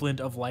the equivalent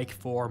of like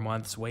 4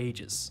 months'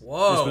 wages.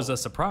 Whoa! This was a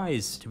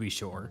surprise, to be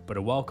sure, but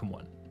a welcome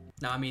one.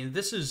 Now, I mean,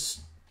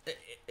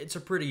 it's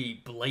a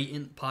pretty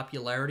blatant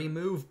popularity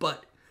move,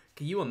 but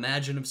can you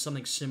imagine if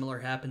something similar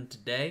happened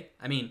today?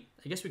 I mean,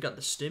 I guess we got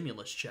the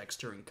stimulus checks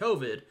during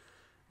COVID.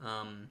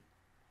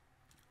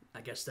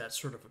 I guess that's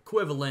sort of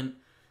equivalent,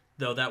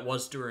 though that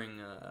was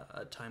during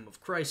a time of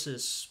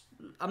crisis.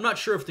 I'm not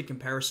sure if the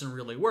comparison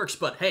really works,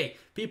 but hey,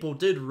 people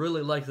did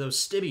really like those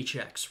stimmy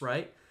checks,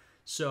 right?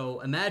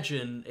 So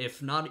imagine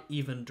if not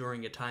even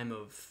during a time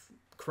of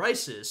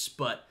crisis,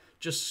 but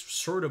just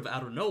sort of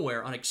out of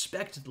nowhere,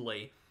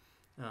 unexpectedly,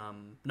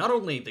 not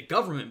only the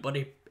government, but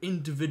an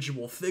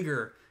individual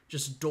figure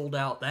just doled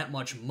out that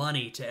much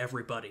money to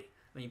everybody.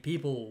 I mean,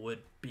 people would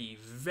be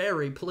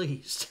very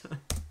pleased.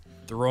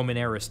 The Roman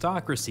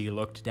aristocracy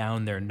looked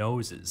down their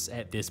noses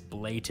at this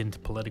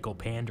blatant political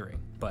pandering,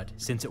 but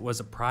since it was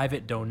a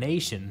private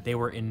donation, they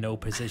were in no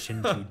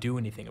position to do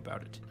anything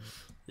about it.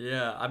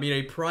 Yeah, I mean,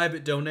 a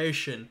private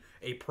donation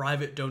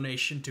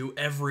to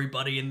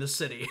everybody in the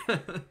city.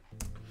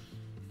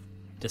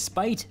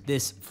 Despite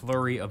this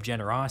flurry of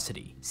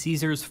generosity,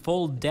 Caesar's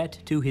full debt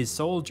to his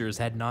soldiers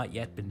had not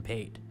yet been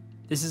paid.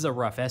 This is a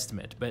rough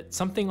estimate, but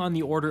something on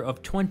the order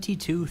of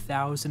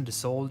 22,000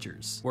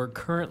 soldiers were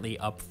currently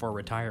up for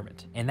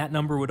retirement, and that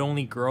number would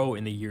only grow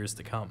in the years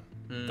to come.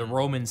 The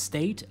Roman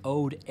state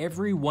owed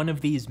every one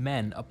of these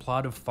men a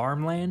plot of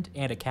farmland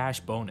and a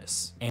cash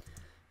bonus.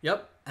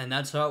 Yep, and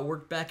that's how it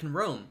worked back in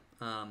Rome.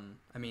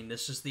 I mean,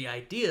 this is the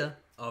idea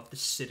of the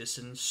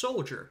citizen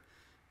soldier.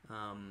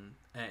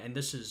 And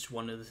this is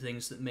one of the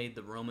things that made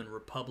the Roman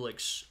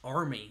Republic's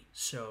army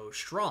so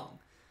strong.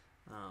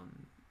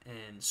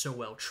 And so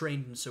well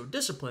trained and so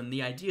disciplined,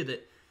 the idea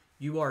that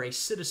you are a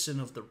citizen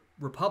of the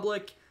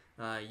Republic,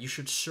 you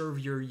should serve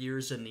your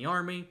years in the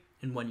army,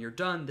 and when you're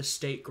done, the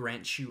state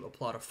grants you a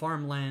plot of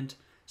farmland,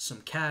 some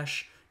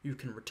cash, you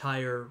can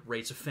retire,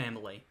 raise a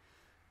family.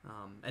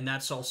 And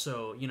that's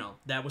also,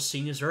 that was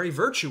seen as very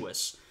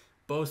virtuous,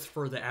 both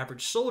for the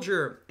average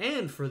soldier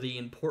and for the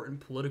important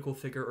political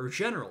figure or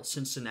general.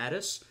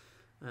 Cincinnatus,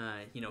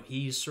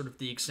 He's sort of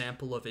the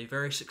example of a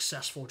very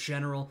successful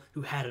general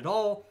who had it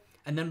all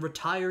and then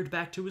retired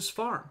back to his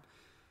farm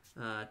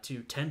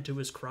to tend to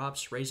his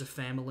crops, raise a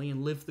family,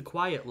 and live the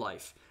quiet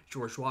life.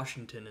 George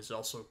Washington is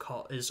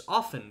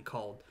often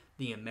called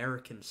the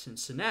American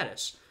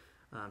Cincinnatus.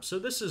 So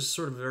this is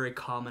sort of a very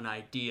common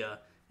idea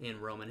in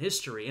Roman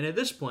history, and at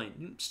this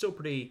point, still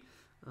pretty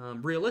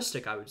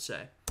realistic, I would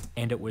say.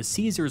 And it was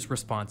Caesar's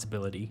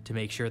responsibility to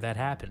make sure that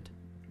happened.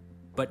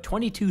 But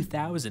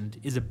 22,000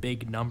 is a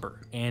big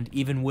number, and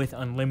even with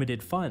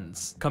unlimited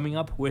funds, coming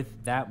up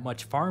with that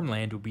much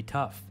farmland would be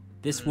tough.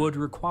 This would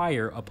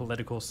require a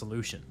political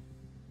solution.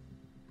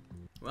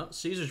 Well,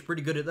 Caesar's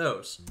pretty good at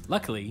those.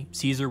 Luckily,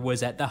 Caesar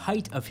was at the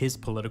height of his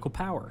political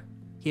power.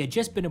 He had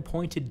just been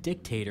appointed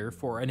dictator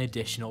for an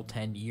additional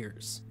 10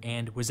 years,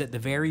 and was at the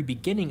very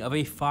beginning of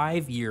a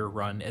 5-year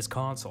run as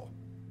consul.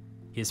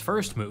 His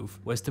first move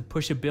was to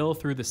push a bill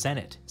through the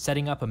Senate,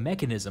 setting up a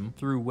mechanism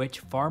through which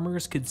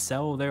farmers could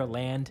sell their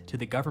land to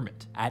the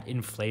government at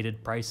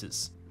inflated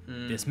prices.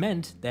 This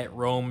meant that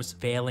Rome's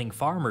failing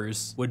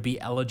farmers would be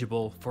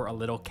eligible for a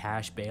little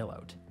cash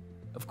bailout.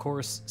 Of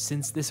course,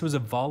 since this was a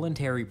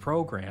voluntary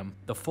program,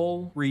 the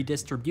full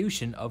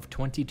redistribution of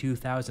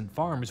 22,000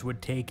 farms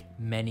would take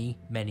many,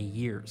 many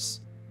years.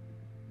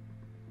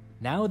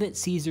 Now that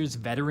Caesar's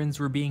veterans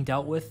were being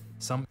dealt with,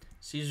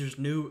 Caesar's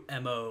new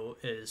MO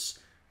is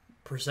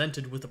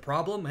presented with a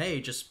problem, hey,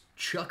 just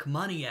chuck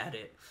money at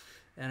it.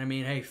 And I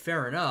mean, hey,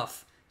 fair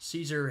enough.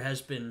 Caesar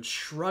has been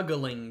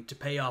struggling to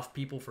pay off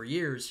people for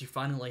years. He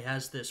finally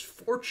has this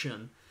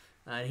fortune,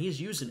 and he's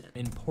using it.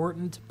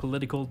 Important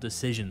political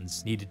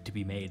decisions needed to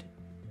be made.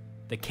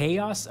 The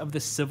chaos of the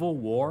Civil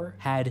War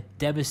had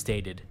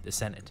devastated the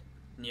Senate.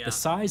 Yeah. The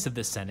size of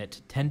the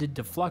Senate tended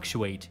to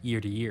fluctuate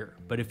year to year,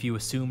 but if you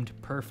assumed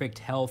perfect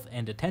health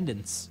and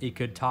attendance, it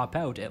could top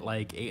out at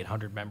like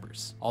 800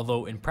 members.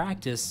 Although in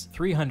practice,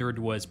 300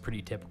 was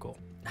pretty typical.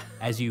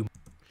 I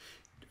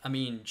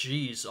mean,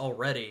 geez,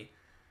 already.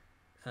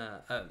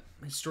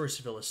 Historia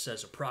Civilis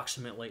says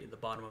approximately at the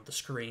bottom of the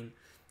screen,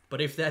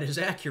 but if that is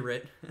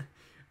accurate,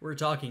 we're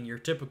talking your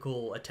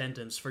typical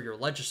attendance for your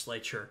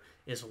legislature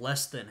is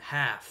less than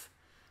half.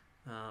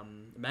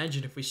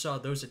 Imagine if we saw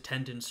those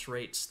attendance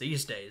rates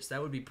these days.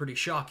 That would be pretty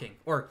shocking,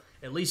 or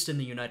at least in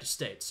the United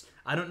States.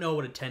 I don't know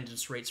what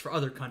attendance rates for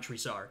other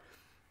countries are,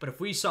 but if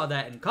we saw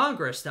that in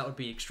Congress, that would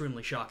be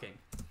extremely shocking.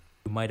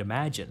 You might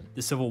imagine,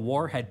 the Civil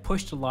War had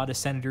pushed a lot of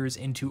senators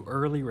into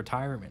early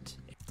retirement.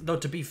 Though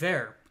to be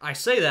fair, I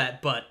say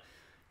that, but,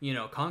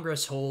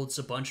 Congress holds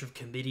a bunch of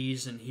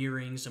committees and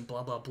hearings and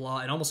blah, blah, blah,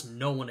 and almost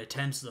no one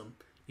attends them.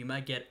 You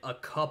might get a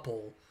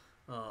couple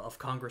of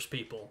Congress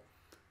people.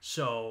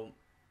 So,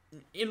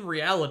 in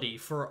reality,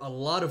 for a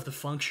lot of the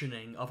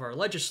functioning of our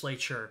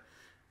legislature,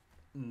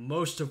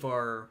 most of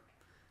our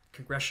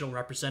congressional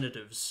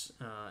representatives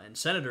and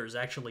senators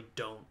actually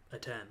don't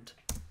attend.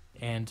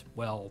 And,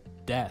 well,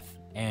 death.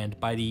 And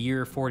by the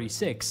year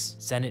 46,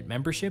 Senate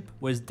membership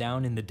was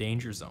down in the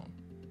danger zone.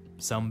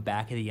 Some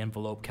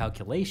back-of-the-envelope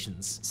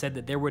calculations said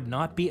that there would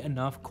not be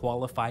enough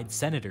qualified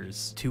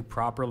senators to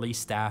properly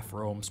staff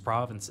Rome's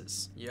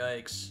provinces.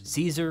 Yikes.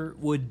 Caesar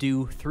would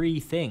do 3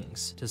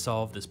 things to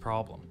solve this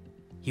problem.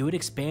 He would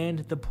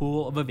expand the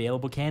pool of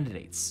available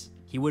candidates.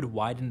 He would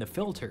widen the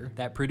filter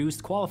that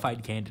produced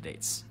qualified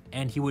candidates.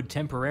 And he would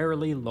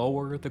temporarily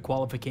lower the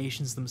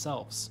qualifications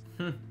themselves.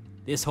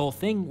 This whole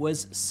thing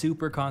was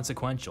super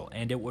consequential,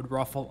 and it would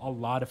ruffle a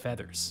lot of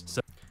feathers.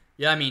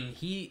 Yeah, I mean,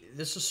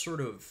 this is sort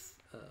of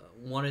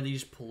one of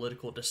these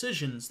political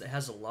decisions that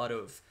has a lot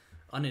of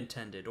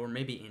unintended or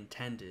maybe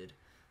intended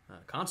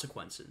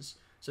consequences.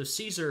 So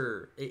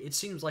Caesar, it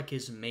seems like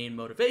his main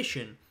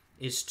motivation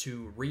is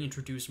to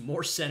reintroduce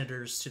more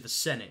senators to the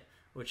Senate,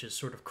 which is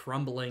sort of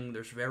crumbling.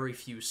 There's very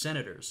few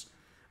senators.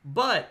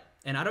 But,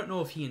 and I don't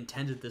know if he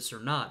intended this or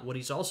not, what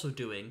he's also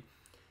doing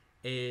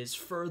is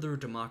further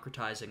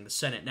democratizing the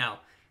Senate.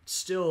 Now, it's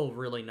still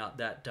really not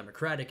that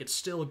democratic. It's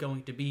still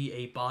going to be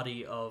a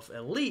body of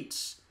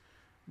elites,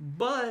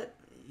 but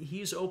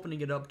he's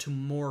opening it up to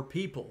more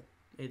people.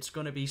 It's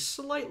going to be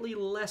slightly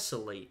less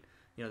elite.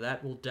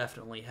 That will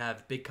definitely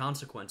have big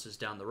consequences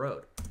down the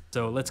road.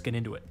 So let's get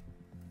into it.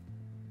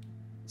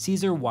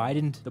 Caesar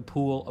widened the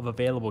pool of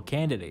available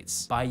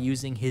candidates by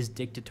using his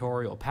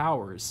dictatorial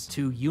powers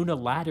to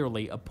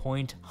unilaterally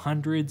appoint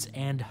hundreds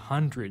and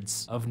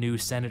hundreds of new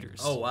senators.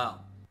 Oh,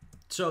 wow.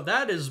 So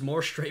that is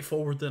more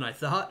straightforward than I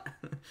thought.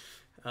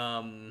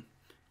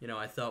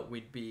 I thought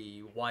we'd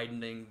be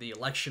widening the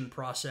election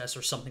process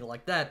or something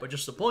like that, but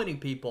just appointing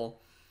people,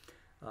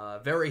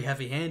 very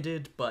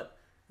heavy-handed, but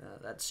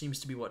that seems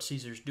to be what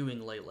Caesar's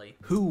doing lately.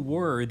 Who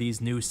were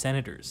these new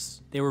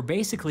senators? They were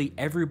basically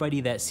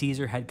everybody that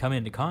Caesar had come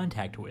into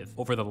contact with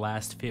over the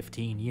last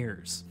 15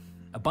 years.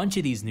 A bunch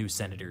of these new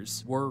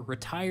senators were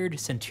retired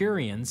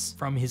centurions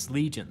from his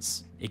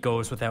legions. It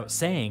goes without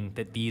saying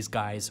that these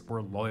guys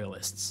were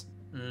loyalists.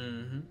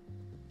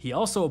 He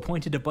also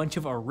appointed a bunch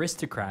of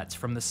aristocrats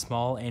from the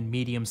small and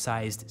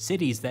medium-sized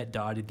cities that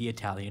dotted the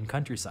Italian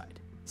countryside.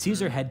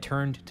 Caesar had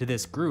turned to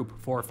this group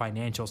for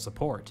financial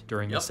support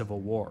during the Civil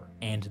War,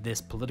 and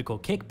this political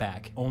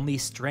kickback only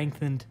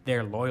strengthened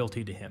their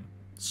loyalty to him.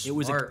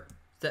 Smart.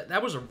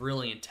 That was a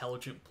really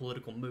intelligent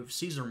political move.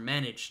 Caesar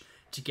managed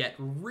to get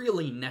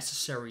really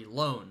necessary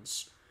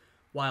loans,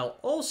 while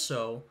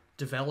also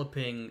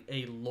developing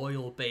a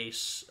loyal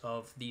base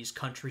of these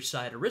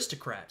countryside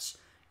aristocrats.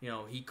 You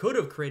know, he could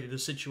have created a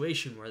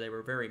situation where they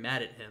were very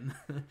mad at him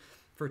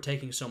for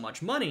taking so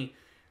much money,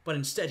 but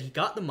instead he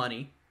got the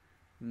money,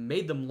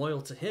 made them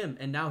loyal to him,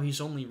 and now he's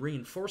only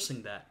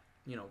reinforcing that.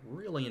 You know,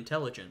 really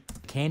intelligent.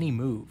 Canny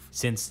move,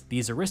 since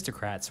these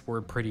aristocrats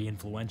were pretty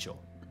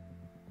influential.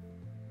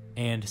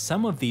 And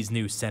some of these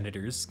new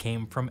senators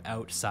came from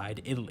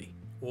outside Italy.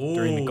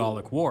 During the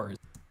Gallic Wars.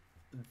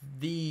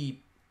 The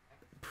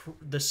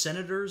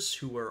senators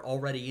who were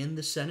already in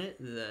the Senate,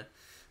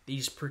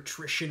 these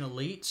patrician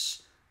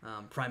elites,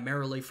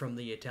 primarily from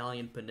the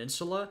Italian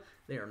peninsula,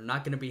 they are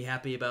not going to be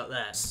happy about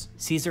that.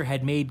 Caesar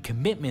had made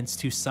commitments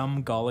to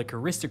some Gallic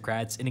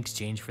aristocrats in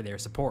exchange for their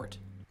support.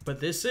 But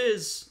this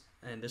is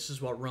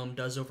what Rome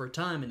does over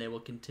time, and they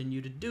will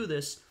continue to do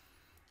this,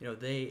 you know,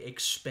 they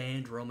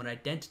expand Roman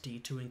identity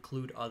to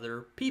include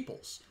other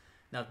peoples.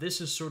 Now,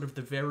 this is sort of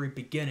the very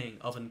beginning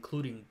of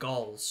including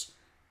Gauls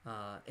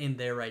in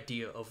their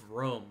idea of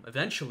Rome.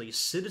 Eventually,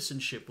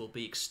 citizenship will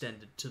be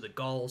extended to the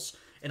Gauls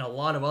and a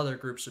lot of other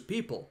groups of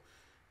people.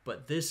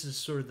 But this is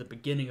sort of the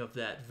beginning of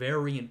that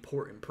very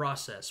important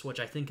process, which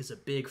I think is a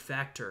big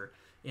factor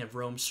in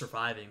Rome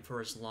surviving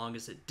for as long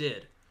as it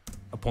did.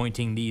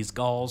 Appointing these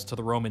Gauls to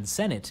the Roman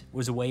Senate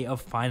was a way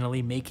of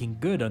finally making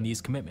good on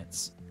these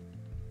commitments.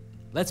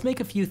 Let's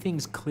make a few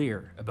things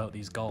clear about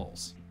these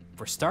Gauls.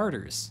 For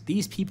starters,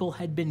 these people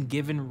had been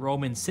given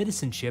Roman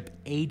citizenship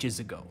ages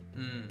ago.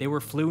 They were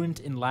fluent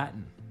in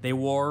Latin. They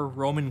wore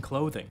Roman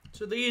clothing.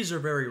 So these are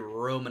very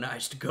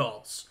Romanized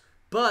Gauls,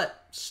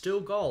 but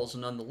still Gauls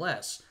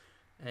nonetheless.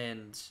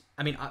 And,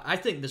 I mean, I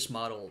think this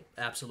model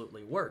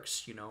absolutely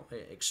works, you know,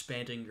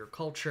 expanding your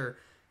culture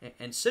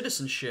and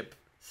citizenship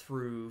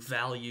through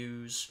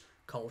values,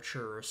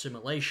 culture,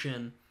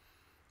 assimilation.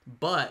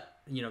 But,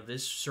 you know,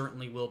 this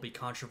certainly will be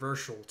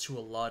controversial to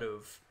a lot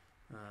of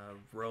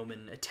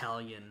Roman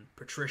Italian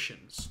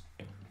patricians.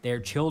 Their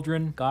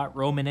children got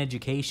Roman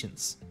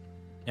educations.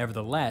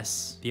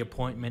 Nevertheless, the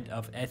appointment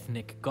of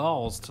ethnic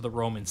Gauls to the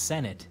Roman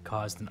Senate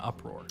caused an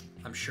uproar.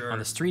 I'm sure. On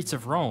the streets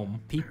of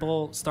Rome,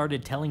 people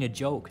started telling a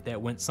joke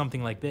that went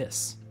something like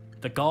this.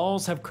 The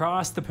Gauls have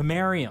crossed the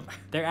Pomerium.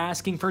 They're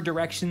asking for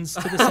directions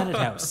to the Senate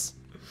House.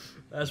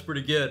 That's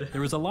pretty good.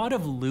 There was a lot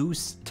of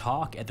loose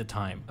talk at the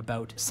time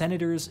about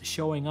senators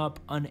showing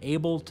up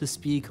unable to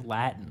speak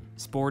Latin,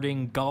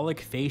 sporting Gallic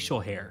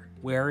facial hair,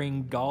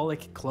 wearing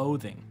Gallic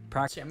clothing.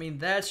 I mean,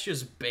 that's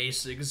just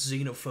basic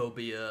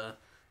xenophobia,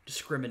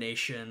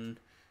 discrimination,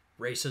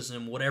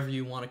 racism, whatever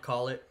you want to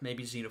call it.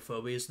 Maybe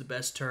xenophobia is the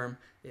best term.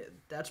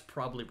 That's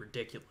probably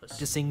ridiculous.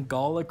 Practicing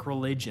Gallic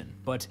religion,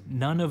 but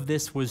none of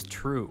this was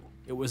true.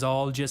 It was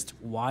all just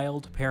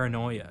wild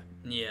paranoia.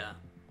 Yeah.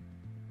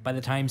 By the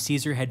time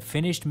Caesar had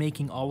finished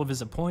making all of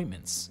his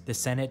appointments, the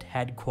Senate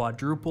had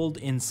quadrupled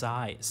in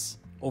size.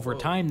 Over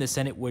time, the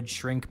Senate would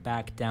shrink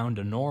back down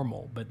to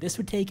normal, but this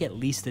would take at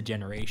least a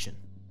generation.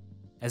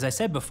 As I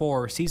said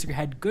before, Caesar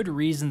had good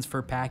reasons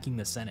for packing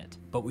the Senate,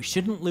 but we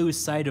shouldn't lose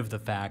sight of the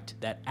fact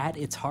that at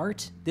its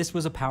heart, this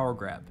was a power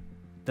grab.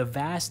 The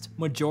vast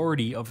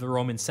majority of the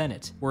Roman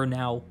Senate were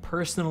now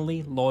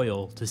personally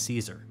loyal to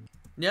Caesar.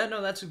 Yeah,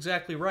 no, that's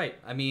exactly right.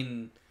 I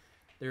mean,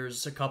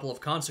 there's a couple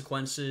of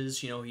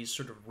consequences. You know, he's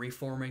sort of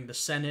reforming the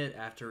Senate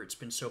after it's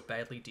been so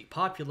badly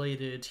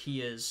depopulated.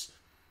 He is,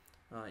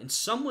 in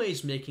some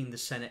ways, making the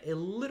Senate a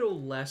little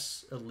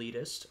less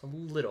elitist, a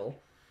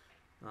little.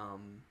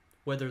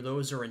 Whether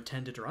those are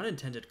intended or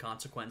unintended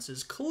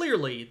consequences,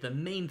 clearly the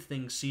main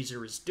thing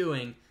Caesar is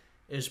doing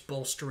is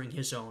bolstering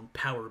his own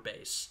power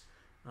base.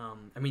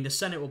 I mean, the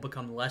Senate will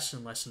become less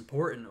and less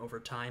important over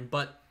time,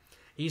 but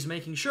he's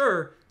making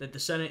sure that the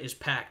Senate is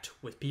packed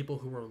with people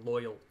who are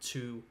loyal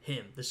to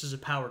him. This is a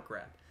power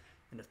grab,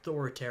 an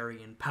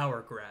authoritarian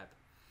power grab.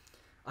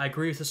 I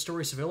agree with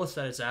Historia Civilis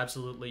that it's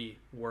absolutely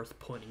worth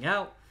pointing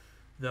out,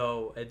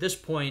 though at this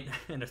point,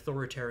 an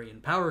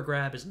authoritarian power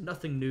grab is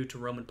nothing new to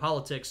Roman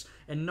politics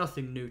and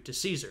nothing new to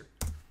Caesar.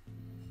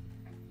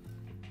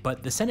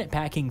 But the Senate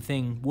packing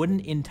thing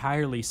wouldn't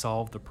entirely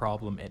solve the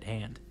problem at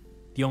hand.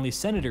 The only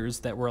senators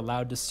that were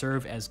allowed to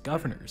serve as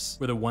governors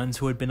were the ones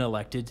who had been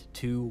elected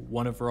to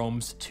one of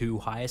Rome's two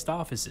highest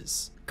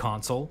offices,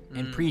 consul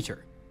and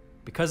praetor.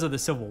 Because of the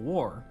Civil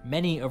War,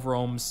 many of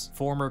Rome's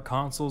former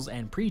consuls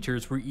and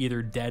praetors were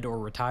either dead or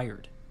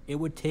retired. It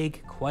would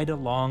take quite a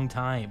long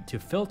time to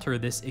filter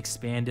this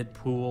expanded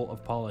pool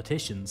of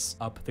politicians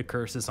up the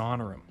cursus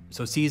honorum.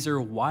 So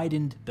Caesar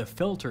widened the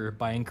filter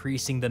by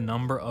increasing the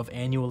number of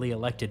annually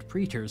elected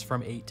praetors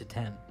from 8 to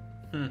 10.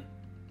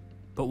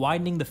 But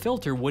widening the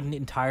filter wouldn't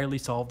entirely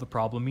solve the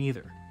problem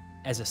either.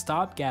 As a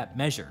stopgap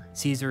measure,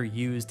 Caesar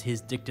used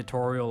his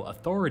dictatorial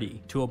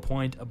authority to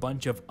appoint a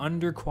bunch of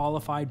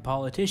underqualified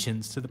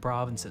politicians to the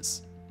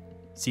provinces.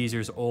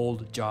 Caesar's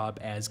old job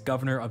as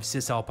governor of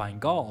Cisalpine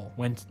Gaul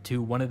went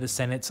to one of the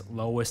Senate's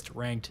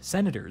lowest-ranked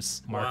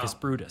senators, Marcus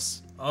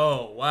Brutus.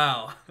 Oh,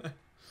 wow.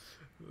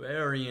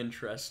 Very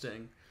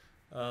interesting.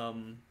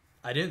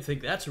 I didn't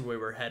think that's where we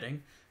were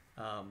heading.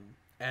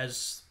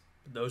 As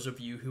those of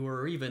you who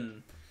are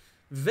even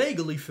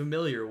vaguely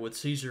familiar with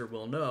Caesar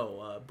will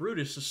know,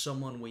 Brutus is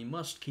someone we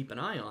must keep an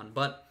eye on.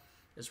 But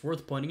it's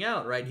worth pointing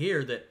out right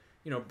here that,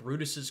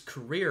 Brutus's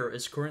career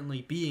is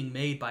currently being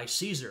made by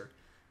Caesar.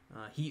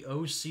 He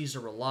owes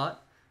Caesar a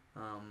lot.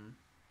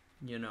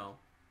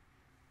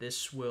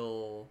 This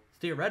will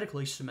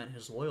theoretically cement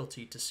his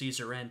loyalty to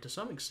Caesar, and to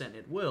some extent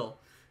it will.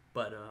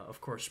 But,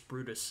 of course,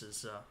 Brutus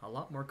is a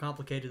lot more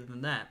complicated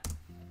than that.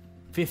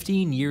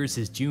 15 years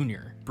his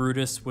junior,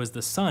 Brutus was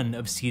the son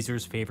of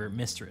Caesar's favorite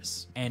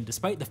mistress, and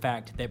despite the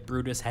fact that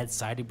Brutus had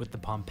sided with the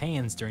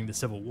Pompeians during the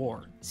Civil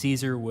War,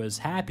 Caesar was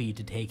happy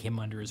to take him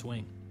under his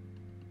wing.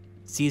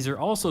 Caesar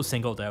also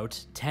singled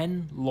out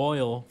 10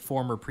 loyal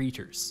former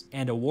praetors,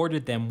 and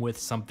awarded them with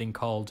something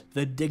called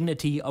the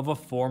dignity of a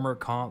former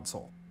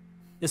consul.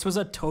 This was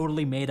a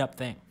totally made-up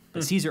thing,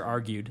 but Caesar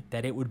argued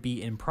that it would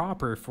be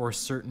improper for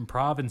certain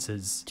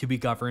provinces to be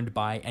governed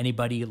by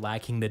anybody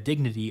lacking the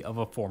dignity of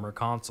a former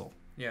consul.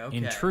 Yeah, okay.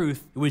 In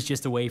truth, it was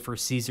just a way for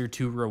Caesar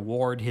to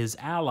reward his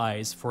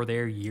allies for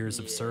their years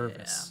of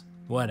service.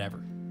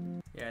 Whatever.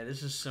 Yeah,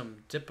 this is some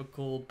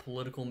typical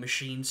political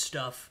machine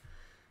stuff.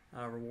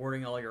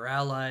 Rewarding all your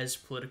allies,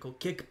 political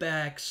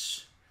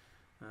kickbacks.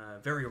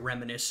 Very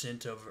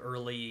reminiscent of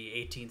early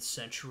 18th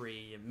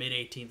century,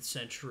 mid-18th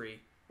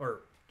century,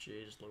 or,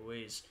 jeez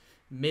Louise,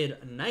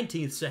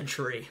 mid-19th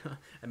century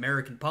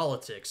American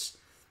politics.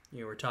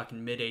 We're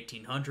talking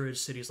mid-1800s,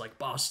 cities like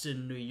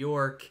Boston, New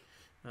York,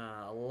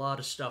 a lot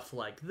of stuff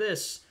like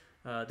this.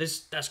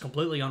 That's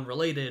completely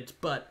unrelated,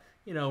 but,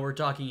 we're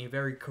talking a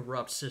very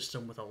corrupt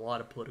system with a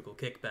lot of political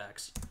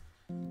kickbacks.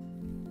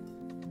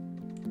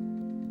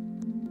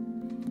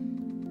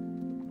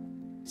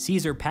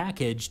 Caesar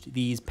packaged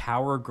these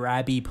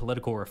power-grabby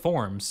political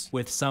reforms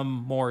with some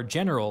more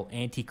general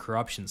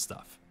anti-corruption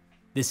stuff.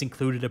 This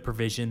included a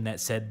provision that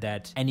said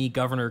that any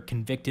governor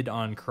convicted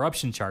on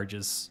corruption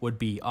charges would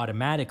be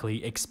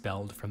automatically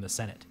expelled from the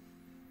Senate.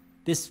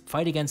 This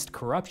fight against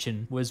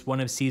corruption was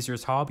one of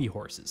Caesar's hobby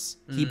horses.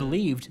 He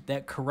believed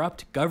that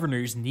corrupt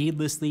governors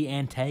needlessly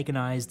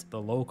antagonized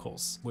the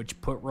locals,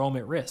 which put Rome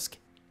at risk.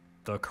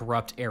 The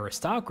corrupt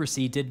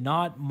aristocracy did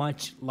not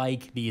much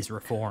like these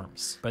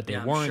reforms, but they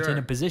weren't in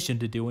a position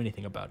to do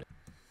anything about it.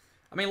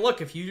 I mean,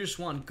 look, if you just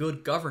want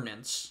good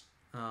governance,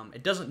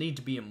 it doesn't need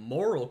to be a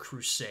moral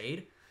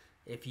crusade.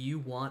 If you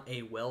want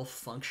a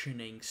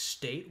well-functioning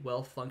state,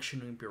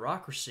 well-functioning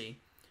bureaucracy,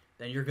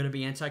 then you're going to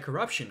be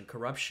anti-corruption.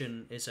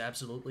 Corruption is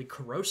absolutely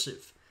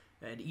corrosive.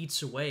 It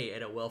eats away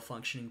at a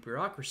well-functioning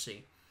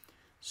bureaucracy.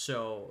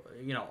 So,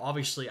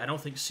 obviously, I don't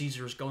think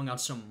Caesar is going on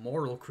some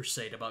moral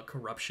crusade about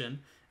corruption.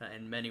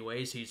 In many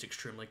ways, he's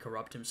extremely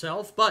corrupt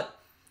himself, but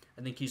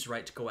I think he's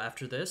right to go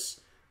after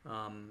this.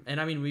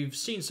 And I mean, we've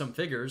seen some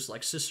figures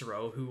like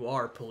Cicero who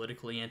are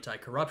politically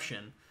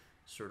anti-corruption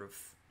sort of,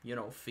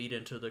 feed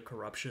into the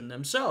corruption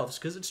themselves,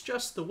 because it's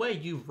just the way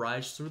you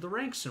rise through the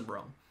ranks in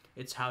Rome.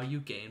 It's how you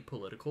gain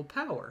political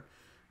power.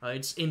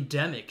 It's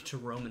endemic to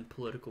Roman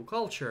political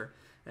culture,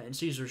 and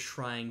Caesar's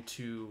trying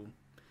to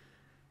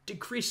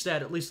decrease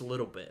that at least a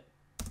little bit.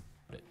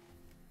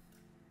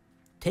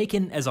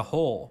 Taken as a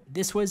whole,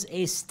 this was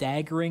a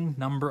staggering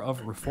number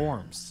of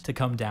reforms to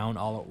come down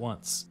all at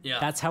once. Yeah.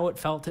 That's how it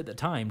felt at the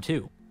time,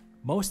 too.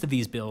 Most of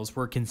these bills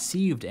were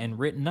conceived and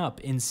written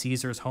up in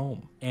Caesar's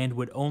home, and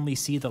would only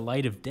see the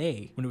light of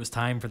day when it was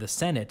time for the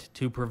Senate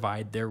to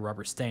provide their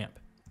rubber stamp.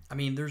 I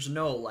mean, there's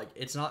no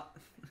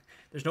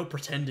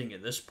pretending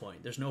at this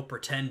point. There's no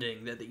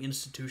pretending that the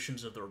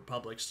institutions of the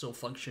Republic still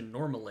function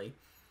normally.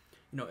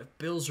 If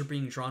bills are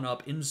being drawn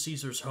up in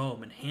Caesar's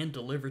home and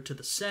hand-delivered to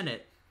the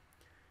Senate,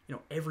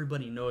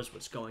 everybody knows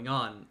what's going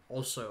on.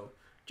 Also,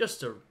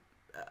 just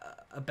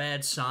a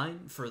bad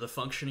sign for the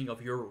functioning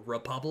of your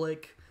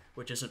republic,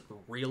 which isn't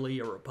really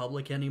a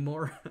republic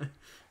anymore.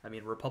 I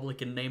mean,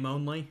 republic in name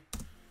only.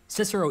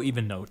 Cicero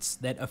even notes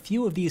that a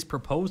few of these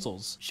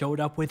proposals showed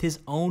up with his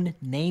own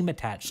name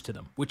attached to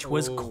them, which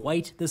was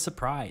quite the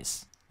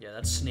surprise. Yeah,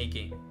 that's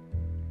sneaky.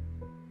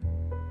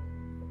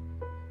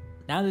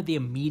 Now that the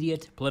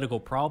immediate political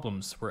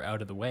problems were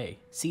out of the way,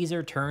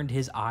 Caesar turned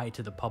his eye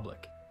to the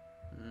public.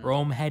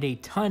 Rome had a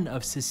ton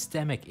of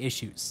systemic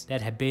issues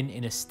that had been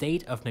in a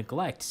state of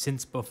neglect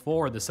since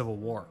before the Civil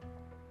War.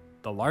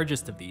 The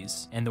largest of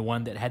these, and the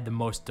one that had the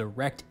most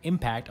direct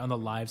impact on the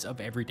lives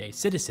of everyday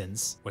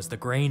citizens, was the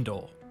grain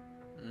dole.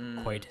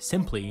 Quite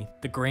simply,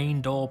 the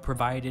grain dole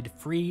provided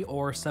free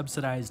or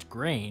subsidized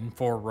grain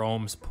for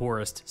Rome's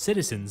poorest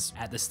citizens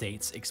at the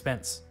state's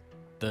expense.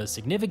 The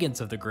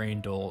significance of the grain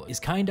dole is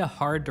kinda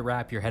hard to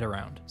wrap your head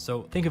around,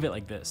 so think of it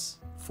like this.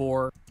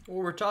 Well,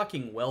 we're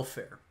talking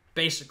welfare,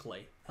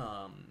 basically.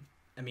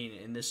 I mean,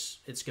 in this,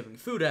 it's giving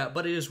food out,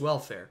 but it is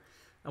welfare,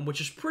 which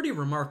is pretty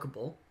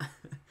remarkable.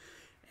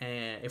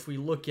 And if we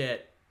look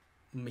at,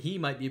 he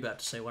might be about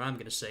to say what I'm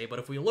going to say, but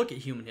if we look at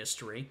human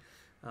history,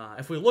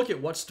 If we look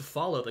at what's to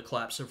follow the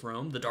collapse of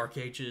Rome, the Dark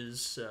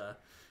Ages,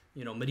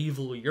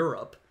 medieval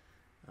Europe,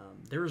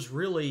 there's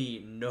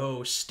really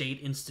no state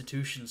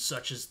institution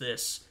such as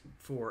this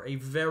for a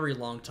very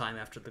long time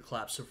after the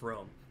collapse of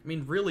Rome. I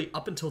mean, really,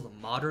 up until the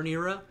modern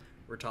era,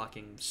 we're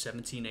talking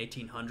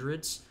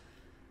 1800s,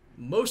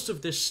 most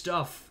of this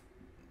stuff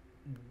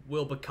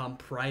will become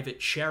private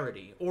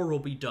charity or will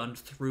be done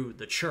through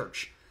the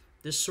church.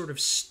 This sort of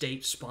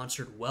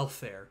state-sponsored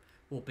welfare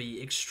will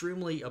be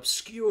extremely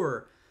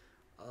obscure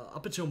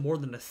up until more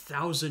than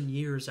 1,000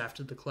 years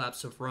after the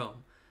collapse of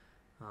Rome.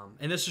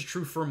 And this is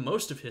true for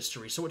most of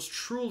history, so it's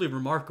truly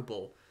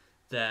remarkable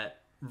that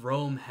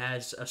Rome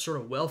has a sort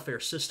of welfare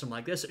system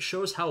like this. It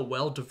shows how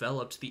well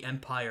developed the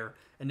empire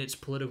and its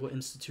political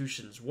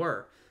institutions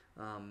were.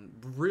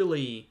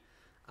 Really,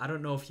 I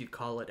don't know if you'd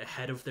call it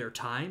ahead of their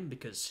time,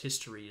 because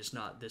history is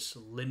not this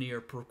linear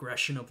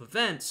progression of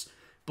events,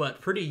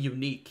 but pretty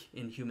unique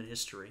in human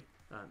history.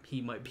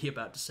 He might be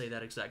about to say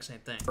that exact same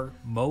thing. For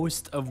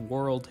most of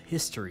world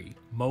history,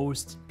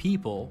 most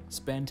people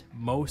spent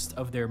most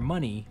of their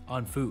money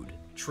on food.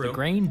 True. The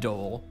grain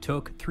dole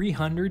took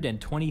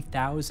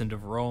 320,000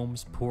 of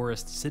Rome's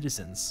poorest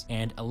citizens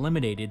and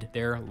eliminated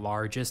their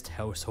largest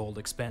household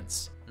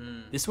expense.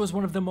 This was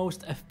one of the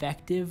most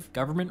effective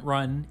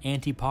government-run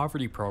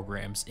anti-poverty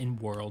programs in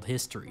world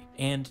history.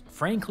 And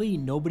frankly,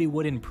 nobody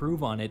would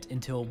improve on it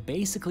until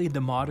basically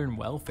the modern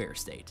welfare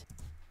state.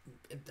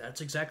 That's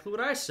exactly what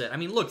I said. I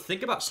mean, look,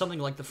 think about something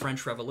like the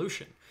French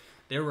Revolution.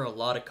 There were a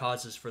lot of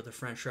causes for the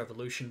French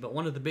Revolution, but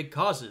one of the big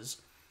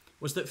causes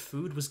was that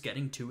food was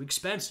getting too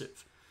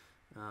expensive.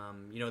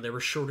 There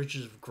were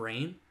shortages of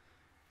grain.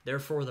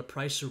 Therefore, the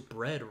price of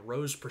bread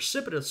rose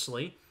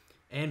precipitously,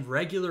 and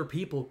regular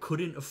people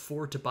couldn't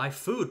afford to buy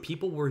food.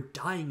 People were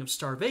dying of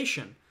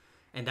starvation.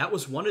 And that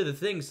was one of the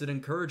things that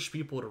encouraged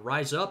people to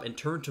rise up and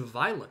turn to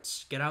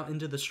violence, get out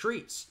into the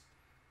streets.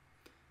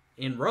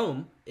 In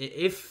Rome,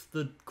 if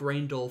the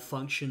grain dole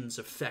functions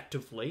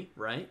effectively,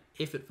 right?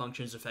 If it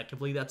functions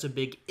effectively, that's a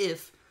big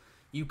if,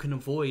 you can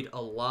avoid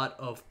a lot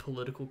of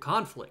political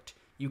conflict.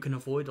 You can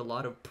avoid a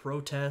lot of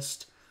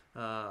protest,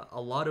 a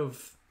lot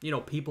of,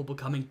 people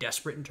becoming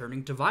desperate and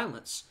turning to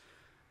violence.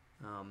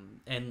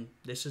 And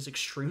this is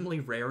extremely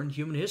rare in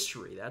human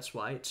history. That's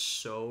why it's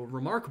so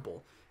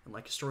remarkable. And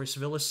like Historia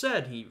Civilis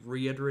said, he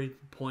reiterated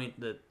the point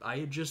that I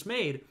had just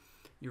made.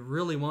 You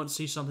really won't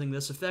see something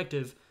this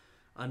effective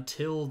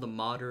until the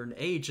modern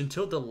age,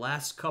 until the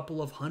last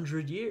couple of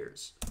 100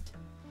 years.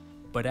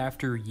 But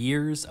after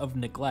years of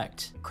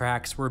neglect,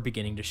 cracks were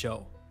beginning to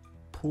show.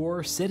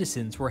 Poor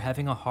citizens were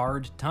having a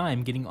hard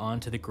time getting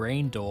onto the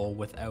grain dole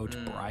without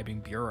bribing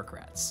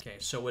bureaucrats. Okay,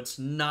 so it's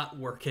not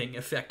working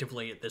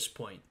effectively at this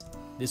point.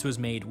 This was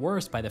made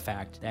worse by the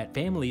fact that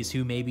families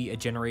who maybe a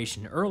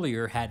generation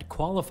earlier had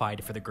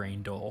qualified for the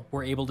grain dole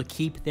were able to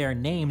keep their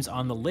names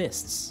on the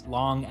lists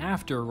long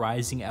after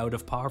rising out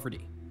of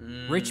poverty.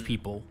 Rich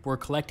people were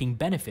collecting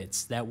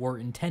benefits that were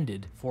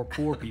intended for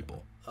poor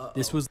people.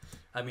 This was...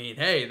 I mean,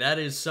 hey, that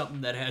is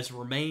something that has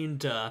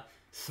remained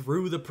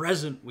through the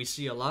present. We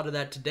see a lot of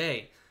that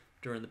today.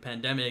 During the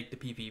pandemic, the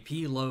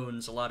PPP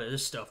loans, a lot of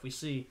this stuff. We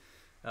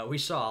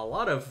saw a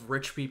lot of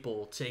rich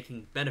people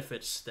taking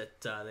benefits that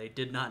they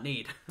did not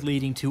need.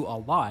 leading to a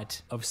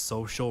lot of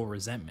social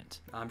resentment.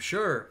 I'm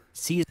sure.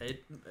 Caesar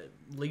It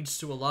leads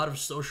to a lot of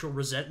social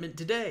resentment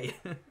today.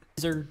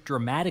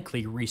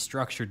 dramatically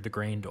restructured the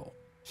grain dole.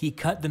 He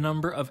cut the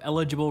number of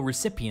eligible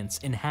recipients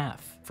in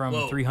half,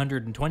 from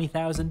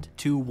 320,000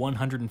 to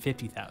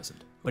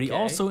 150,000. But he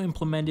also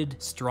implemented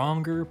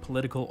stronger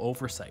political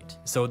oversight,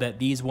 so that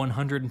these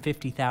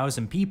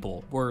 150,000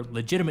 people were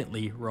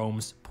legitimately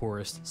Rome's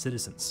poorest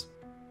citizens.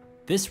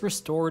 This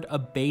restored a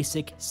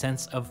basic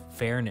sense of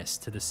fairness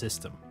to the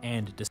system,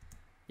 and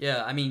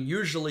Yeah, I mean,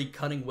 usually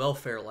cutting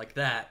welfare like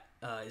that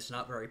is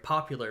not very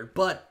popular,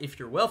 but if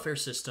your welfare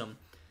system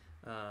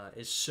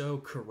is so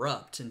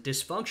corrupt and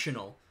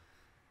dysfunctional,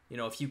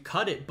 if you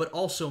cut it, but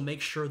also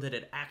make sure that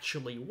it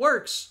actually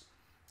works,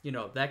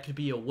 that could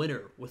be a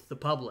winner with the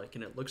public,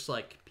 and it looks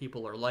like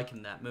people are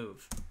liking that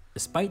move.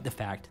 Despite the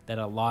fact that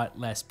a lot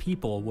less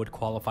people would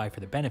qualify for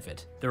the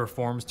benefit, the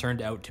reforms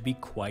turned out to be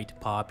quite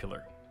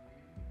popular.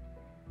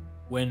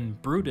 When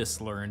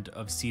Brutus learned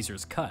of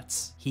Caesar's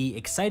cuts, he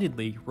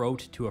excitedly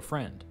wrote to a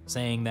friend,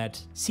 saying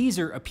that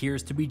Caesar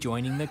appears to be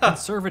joining the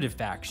conservative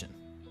faction.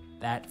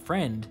 That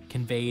friend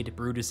conveyed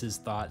Brutus's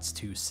thoughts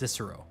to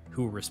Cicero,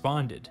 who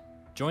responded,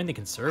 "Join the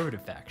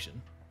conservative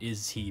faction?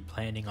 Is he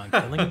planning on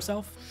killing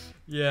himself?"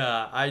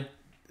 Yeah,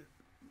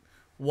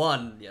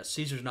 One,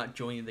 Caesar's not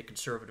joining the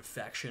conservative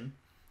faction.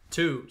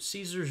 Two,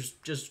 Caesar's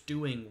just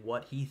doing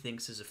what he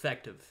thinks is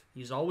effective.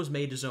 He's always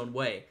made his own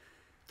way.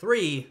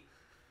 Three,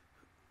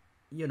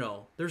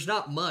 there's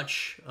not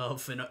much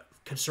of a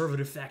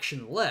conservative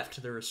faction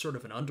left. There is sort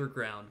of an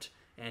underground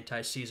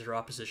anti-Caesar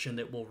opposition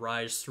that will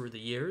rise through the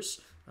years.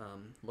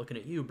 Looking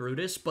at you,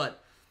 Brutus,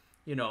 but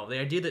the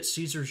idea that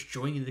Caesar's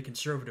joining the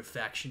conservative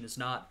faction is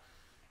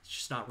it's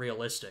just not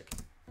realistic.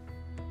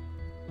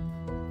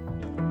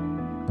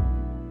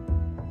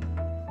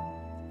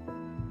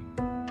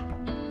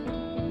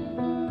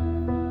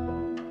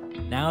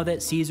 Now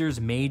that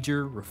Caesar's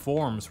major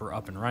reforms were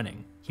up and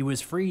running, he was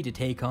free to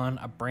take on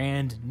a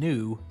brand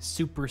new,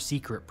 super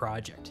secret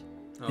project.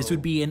 This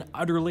would be an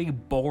utterly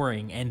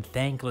boring and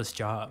thankless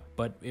job,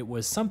 but it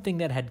was something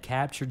that had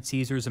captured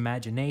Caesar's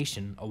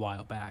imagination a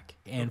while back,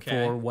 and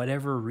for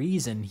whatever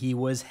reason, he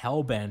was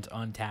hellbent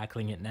on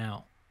tackling it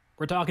now.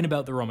 We're talking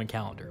about the Roman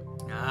calendar.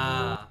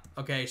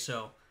 Okay,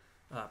 so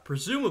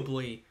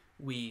presumably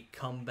we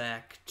come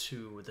back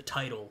to the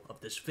title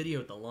of this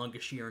video, The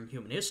Longest Year in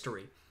Human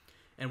History,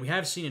 and we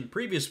have seen in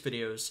previous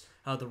videos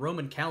how the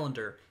Roman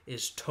calendar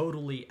is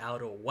totally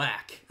out of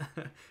whack,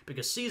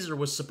 because Caesar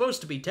was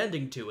supposed to be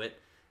tending to it,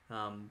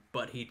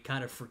 but he'd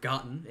kind of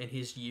forgotten in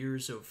his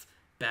years of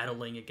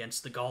battling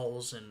against the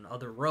Gauls and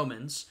other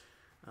Romans,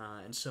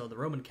 and so the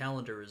Roman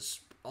calendar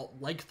is,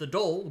 like the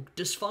dole,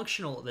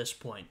 dysfunctional at this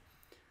point.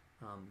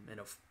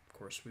 And of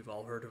course, we've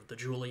all heard of the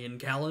Julian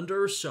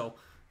calendar, so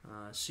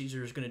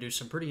Caesar's going to do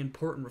some pretty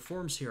important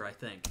reforms here, I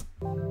think.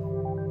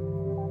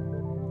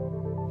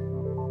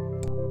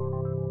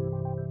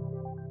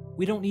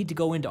 We don't need to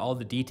go into all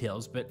the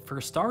details, but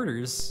for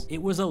starters, it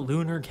was a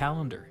lunar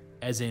calendar,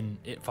 as in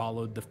it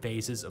followed the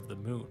phases of the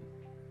moon.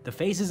 The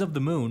phases of the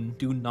moon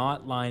do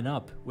not line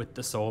up with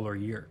the solar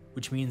year,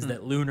 which means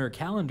that lunar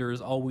calendars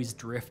always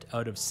drift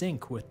out of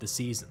sync with the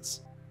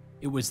seasons.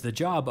 It was the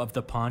job of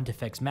the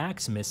Pontifex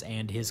Maximus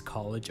and his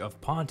College of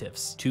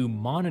Pontiffs to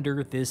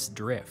monitor this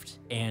drift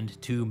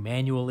and to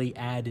manually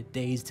add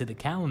days to the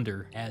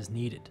calendar as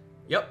needed.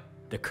 Yep.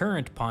 The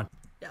current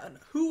Yeah,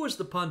 who was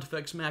the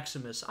Pontifex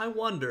Maximus? I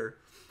wonder.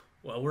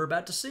 Well, we're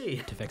about to see.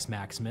 Pontifex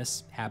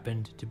Maximus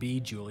happened to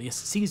be Julius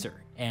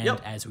Caesar, and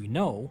as we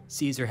know,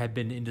 Caesar had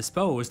been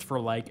indisposed for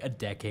like a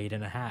decade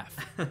and a half.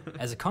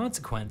 As a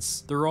consequence,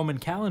 the Roman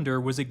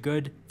calendar was a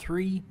good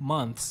 3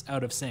 months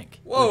out of sync.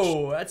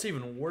 Whoa, that's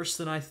even worse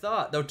than I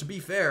thought. Though, to be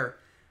fair,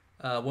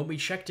 when we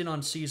checked in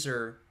on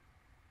Caesar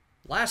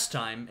last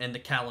time and the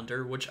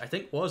calendar, which I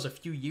think was a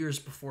few years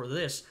before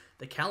this,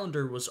 the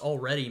calendar was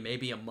already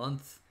maybe a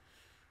month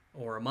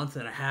or a month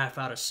and a half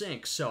out of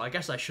sync, so I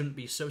guess I shouldn't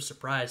be so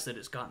surprised that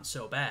it's gotten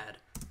so bad.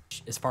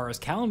 As far as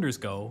calendars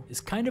go, is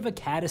kind of a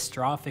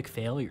catastrophic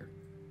failure.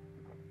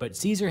 But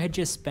Caesar had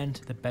just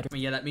spent the better—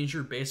 Yeah, that means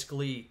your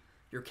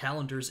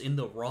calendar's in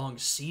the wrong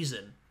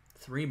season.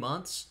 3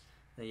 months?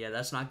 Yeah,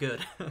 that's not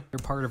good.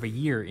 part of a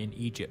year in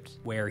Egypt,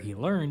 where he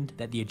learned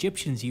that the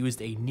Egyptians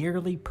used a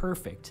nearly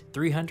perfect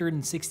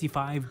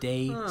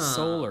 365-day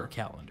solar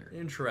calendar.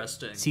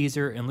 Interesting.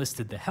 Caesar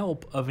enlisted the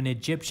help of an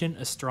Egyptian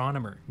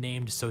astronomer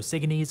named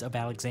Sosigenes of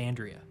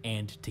Alexandria,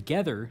 and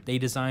together they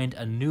designed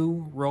a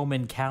new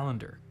Roman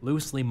calendar,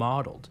 loosely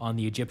modeled on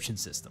the Egyptian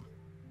system.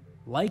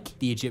 Like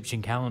the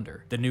Egyptian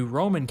calendar, the new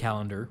Roman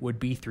calendar would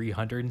be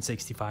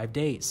 365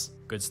 days.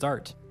 Good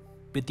start.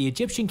 But the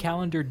Egyptian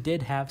calendar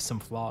did have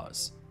some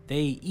flaws.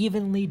 They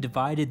evenly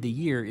divided the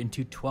year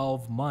into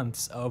 12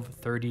 months of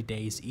 30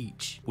 days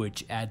each,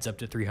 which adds up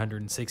to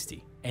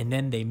 360. And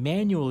then they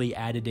manually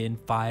added in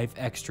 5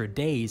 extra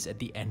days at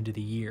the end of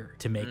the year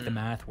to make the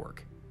math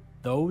work.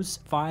 Those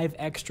 5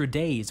 extra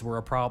days were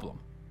a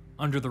problem.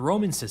 Under the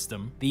Roman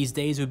system, these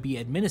days would be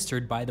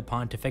administered by the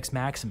Pontifex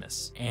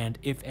Maximus, and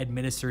if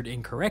administered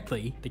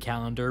incorrectly, the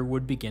calendar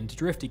would begin to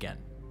drift again.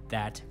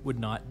 That would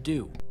not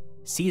do.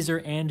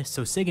 Caesar and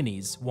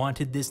Sosigenes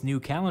wanted this new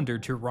calendar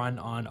to run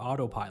on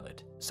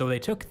autopilot, so they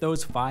took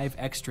those 5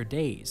 extra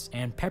days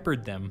and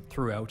peppered them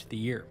throughout the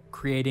year,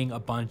 creating a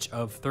bunch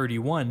of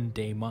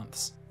 31-day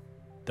months.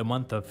 The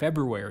month of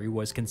February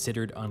was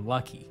considered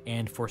unlucky,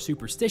 and for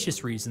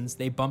superstitious reasons,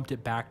 they bumped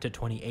it back to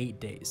 28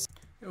 days.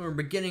 We're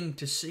beginning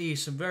to see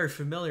some very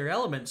familiar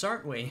elements,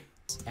 aren't we?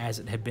 As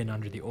it had been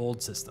under the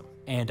old system,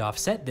 and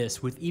offset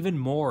this with even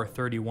more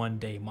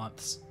 31-day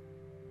months.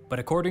 But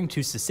according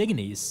to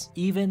Sosigenes,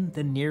 even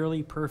the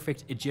nearly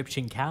perfect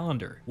Egyptian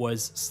calendar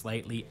was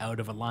slightly out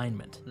of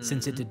alignment,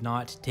 since it did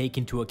not take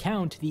into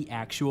account the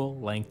actual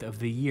length of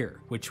the year,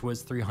 which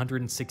was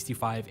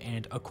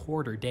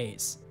 365¼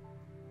 days.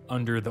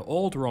 Under the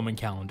old Roman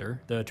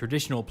calendar, the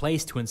traditional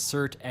place to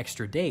insert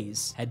extra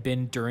days had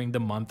been during the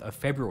month of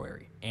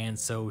February, and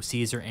so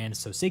Caesar and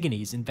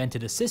Sosigenes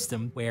invented a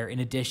system where an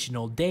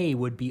additional day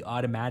would be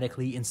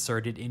automatically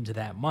inserted into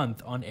that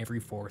month on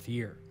every 4th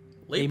year.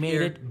 They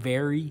made it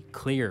very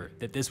clear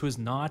that this was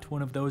not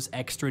one of those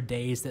extra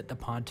days that the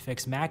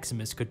Pontifex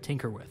Maximus could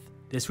tinker with.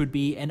 This would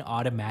be an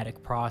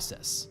automatic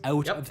process,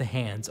 out of the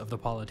hands of the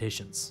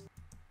politicians.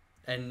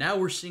 And now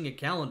we're seeing a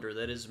calendar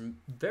that is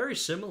very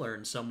similar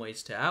in some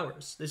ways to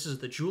ours. This is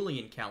the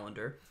Julian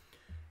calendar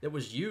that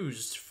was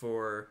used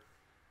for,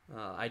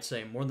 I'd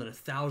say, more than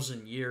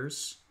 1,000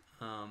 years,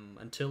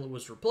 until it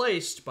was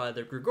replaced by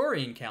the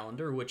Gregorian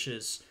calendar, which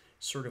is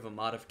sort of a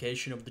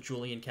modification of the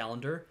Julian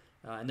calendar.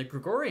 And the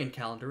Gregorian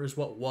calendar is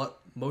what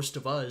most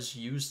of us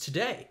use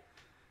today.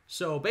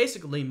 So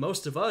basically,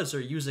 most of us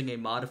are using a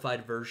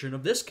modified version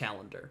of this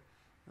calendar.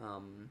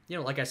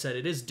 Like I said,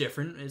 it is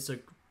different. It's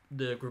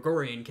the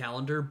Gregorian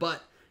calendar,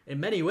 but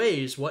in many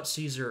ways, what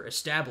Caesar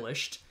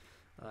established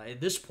at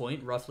this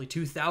point, roughly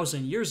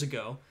 2,000 years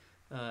ago,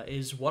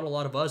 is what a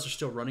lot of us are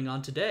still running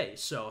on today.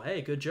 So,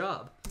 hey, good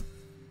job.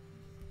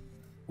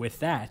 With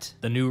that,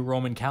 the new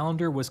Roman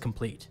calendar was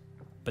complete.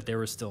 But there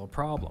was still a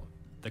problem.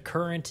 The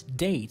current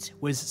date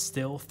was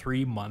still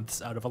 3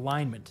 months out of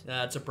alignment.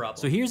 That's a problem.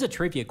 So here's a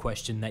trivia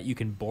question that you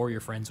can bore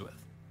your friends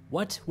with.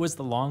 What was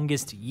the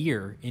longest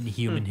year in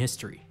human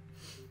history?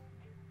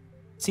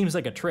 Seems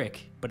like a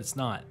trick, but it's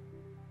not.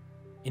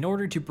 In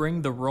order to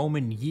bring the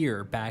Roman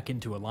year back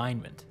into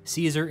alignment,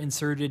 Caesar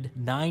inserted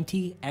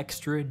 90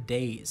 extra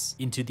days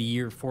into the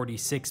year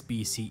 46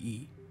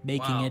 BCE,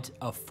 making it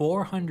a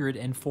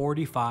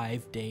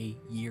 445-day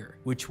year,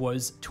 which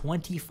was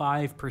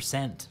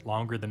 25%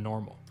 longer than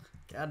normal.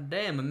 God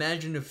damn,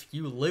 imagine if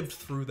you lived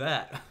through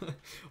that.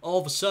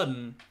 All of a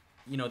sudden,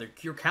 you know,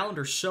 your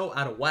calendar's so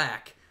out of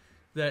whack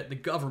that the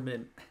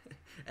government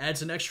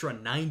adds an extra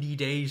 90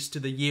 days to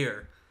the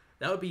year.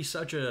 That would be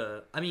such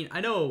a... I mean, I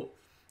know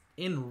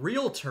in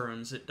real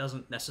terms it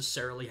doesn't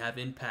necessarily have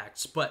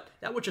impacts, but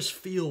that would just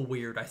feel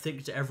weird, I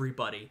think, to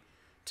everybody,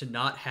 to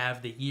not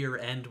have the year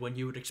end when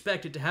you would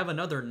expect it to have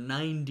another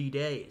 90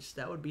 days.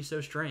 That would be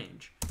so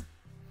strange.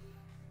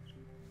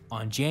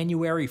 On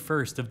January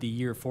 1st of the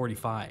year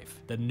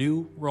 45, the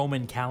new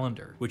Roman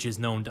calendar, which is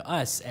known to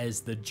us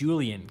as the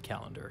Julian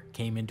calendar,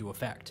 came into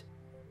effect.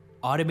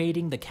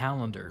 Automating the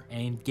calendar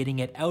and getting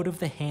it out of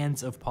the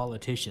hands of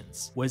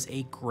politicians was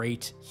a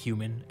great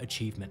human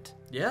achievement.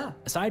 Yeah.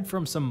 Aside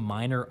from some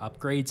minor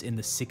upgrades in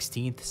the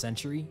 16th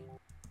century,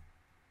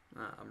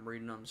 I'm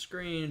reading on the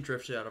screen,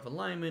 drifted out of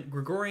alignment,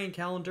 Gregorian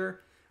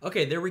calendar.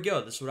 Okay, there we go.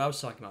 This is what I was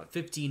talking about,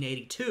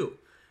 1582.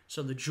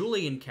 So the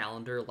Julian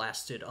calendar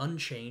lasted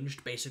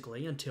unchanged,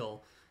 basically,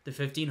 until the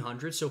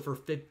 1500s, so for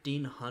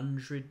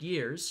 1500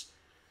 years.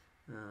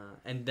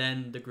 And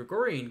then the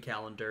Gregorian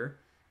calendar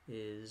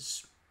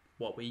is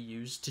what we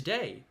use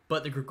today.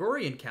 But the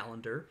Gregorian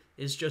calendar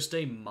is just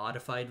a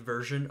modified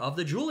version of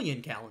the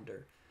Julian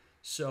calendar.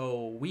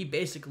 So we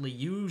basically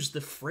use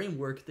the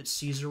framework that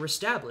Caesar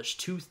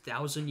established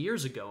 2,000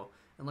 years ago.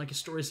 And like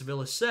Historia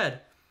Civilis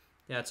said,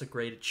 yeah, it's a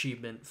great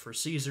achievement for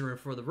Caesar and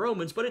for the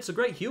Romans, but it's a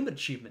great human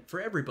achievement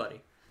for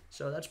everybody.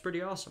 So that's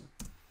pretty awesome.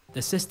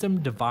 the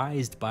system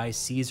devised by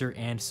Caesar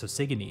and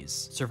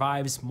Sosigenes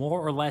survives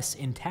more or less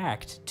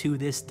intact to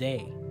this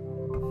day.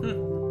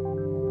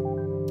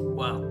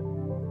 Wow.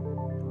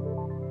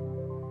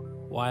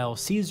 While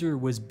Caesar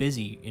was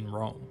busy in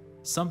Rome,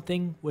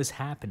 something was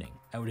happening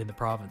out in the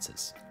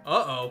provinces.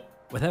 Uh-oh.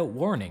 Without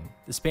warning,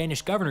 the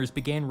Spanish governors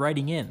began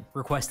writing in,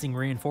 requesting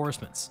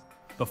reinforcements.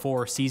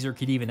 Before Caesar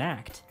could even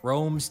act,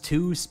 Rome's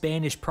 2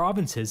 Spanish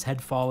provinces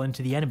had fallen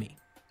to the enemy.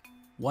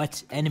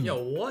 What enemy?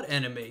 Yo, what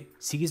enemy?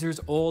 Caesar's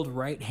old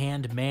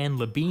right-hand man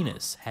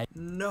Labienus had...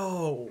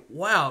 No.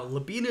 Wow,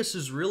 Labienus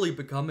is really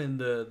becoming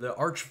the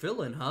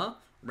arch-villain, huh?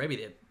 Or maybe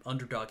the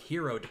underdog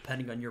hero,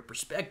 depending on your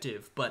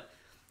perspective, but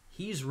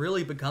he's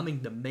really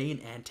becoming the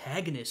main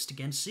antagonist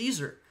against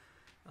Caesar.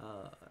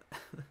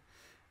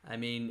 I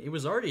mean, it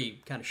was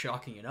already kind of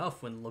shocking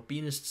enough when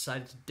Labienus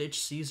decided to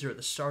ditch Caesar at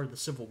the start of the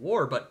Civil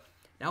War, but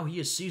now he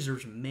is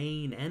Caesar's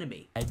main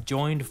enemy. Had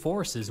joined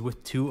forces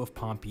with 2 of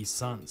Pompey's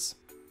sons.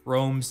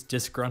 Rome's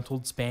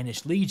disgruntled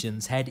Spanish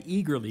legions had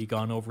eagerly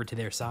gone over to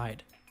their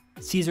side.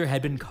 Caesar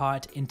had been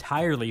caught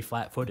entirely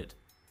flat-footed.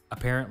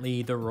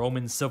 Apparently, the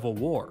Roman Civil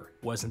War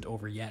wasn't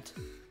over yet.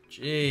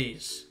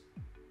 Jeez.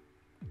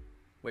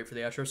 Wait for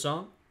the outro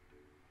song.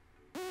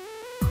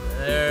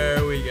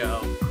 There we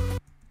go.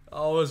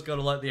 Always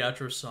gotta let the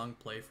outro song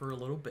play for a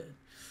little bit.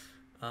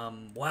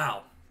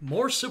 Wow.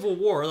 More Civil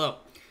War, though.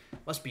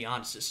 Let's be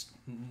honest, it's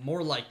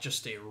more like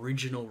just a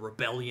regional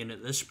rebellion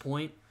at this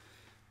point.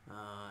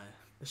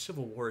 The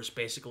Civil War is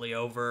basically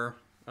over.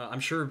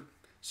 I'm sure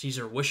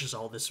Caesar wishes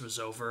all this was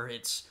over.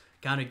 It's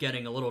kind of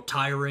getting a little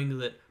tiring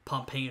that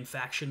Pompeian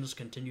factions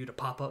continue to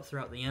pop up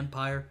throughout the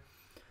empire.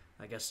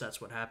 I guess that's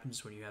what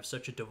happens when you have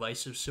such a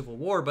divisive civil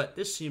war, but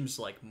this seems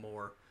like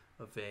more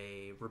of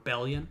a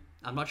rebellion.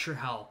 I'm not sure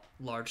how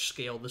large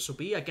scale this will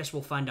be. I guess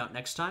we'll find out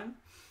next time.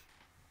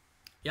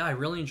 Yeah, I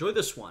really enjoyed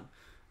this one.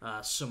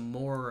 Some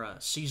more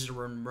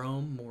Caesar in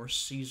Rome, more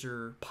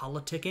Caesar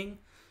politicking.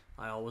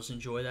 I always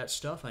enjoy that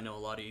stuff. I know a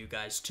lot of you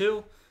guys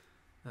too.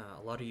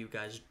 A lot of you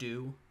guys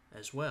do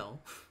as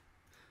well.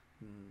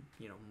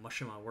 You know,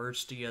 mushing my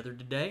words together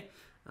today.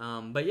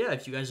 But yeah,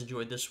 if you guys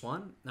enjoyed this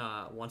one,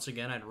 once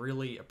again, I'd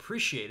really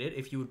appreciate it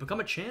if you would become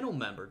a channel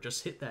member.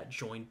 Just hit that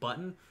join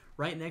button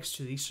right next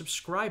to the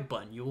subscribe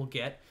button. You will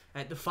get,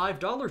 at the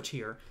 $5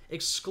 tier,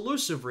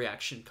 exclusive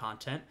reaction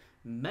content,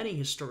 many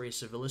Historia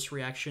Civilis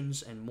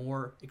reactions, and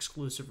more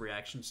exclusive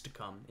reactions to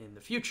come in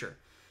the future.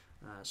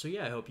 So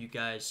yeah, I hope you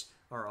guys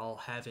are all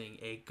having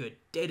a good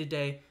day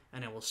today,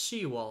 and I will see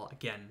you all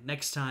again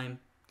next time.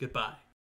 Goodbye.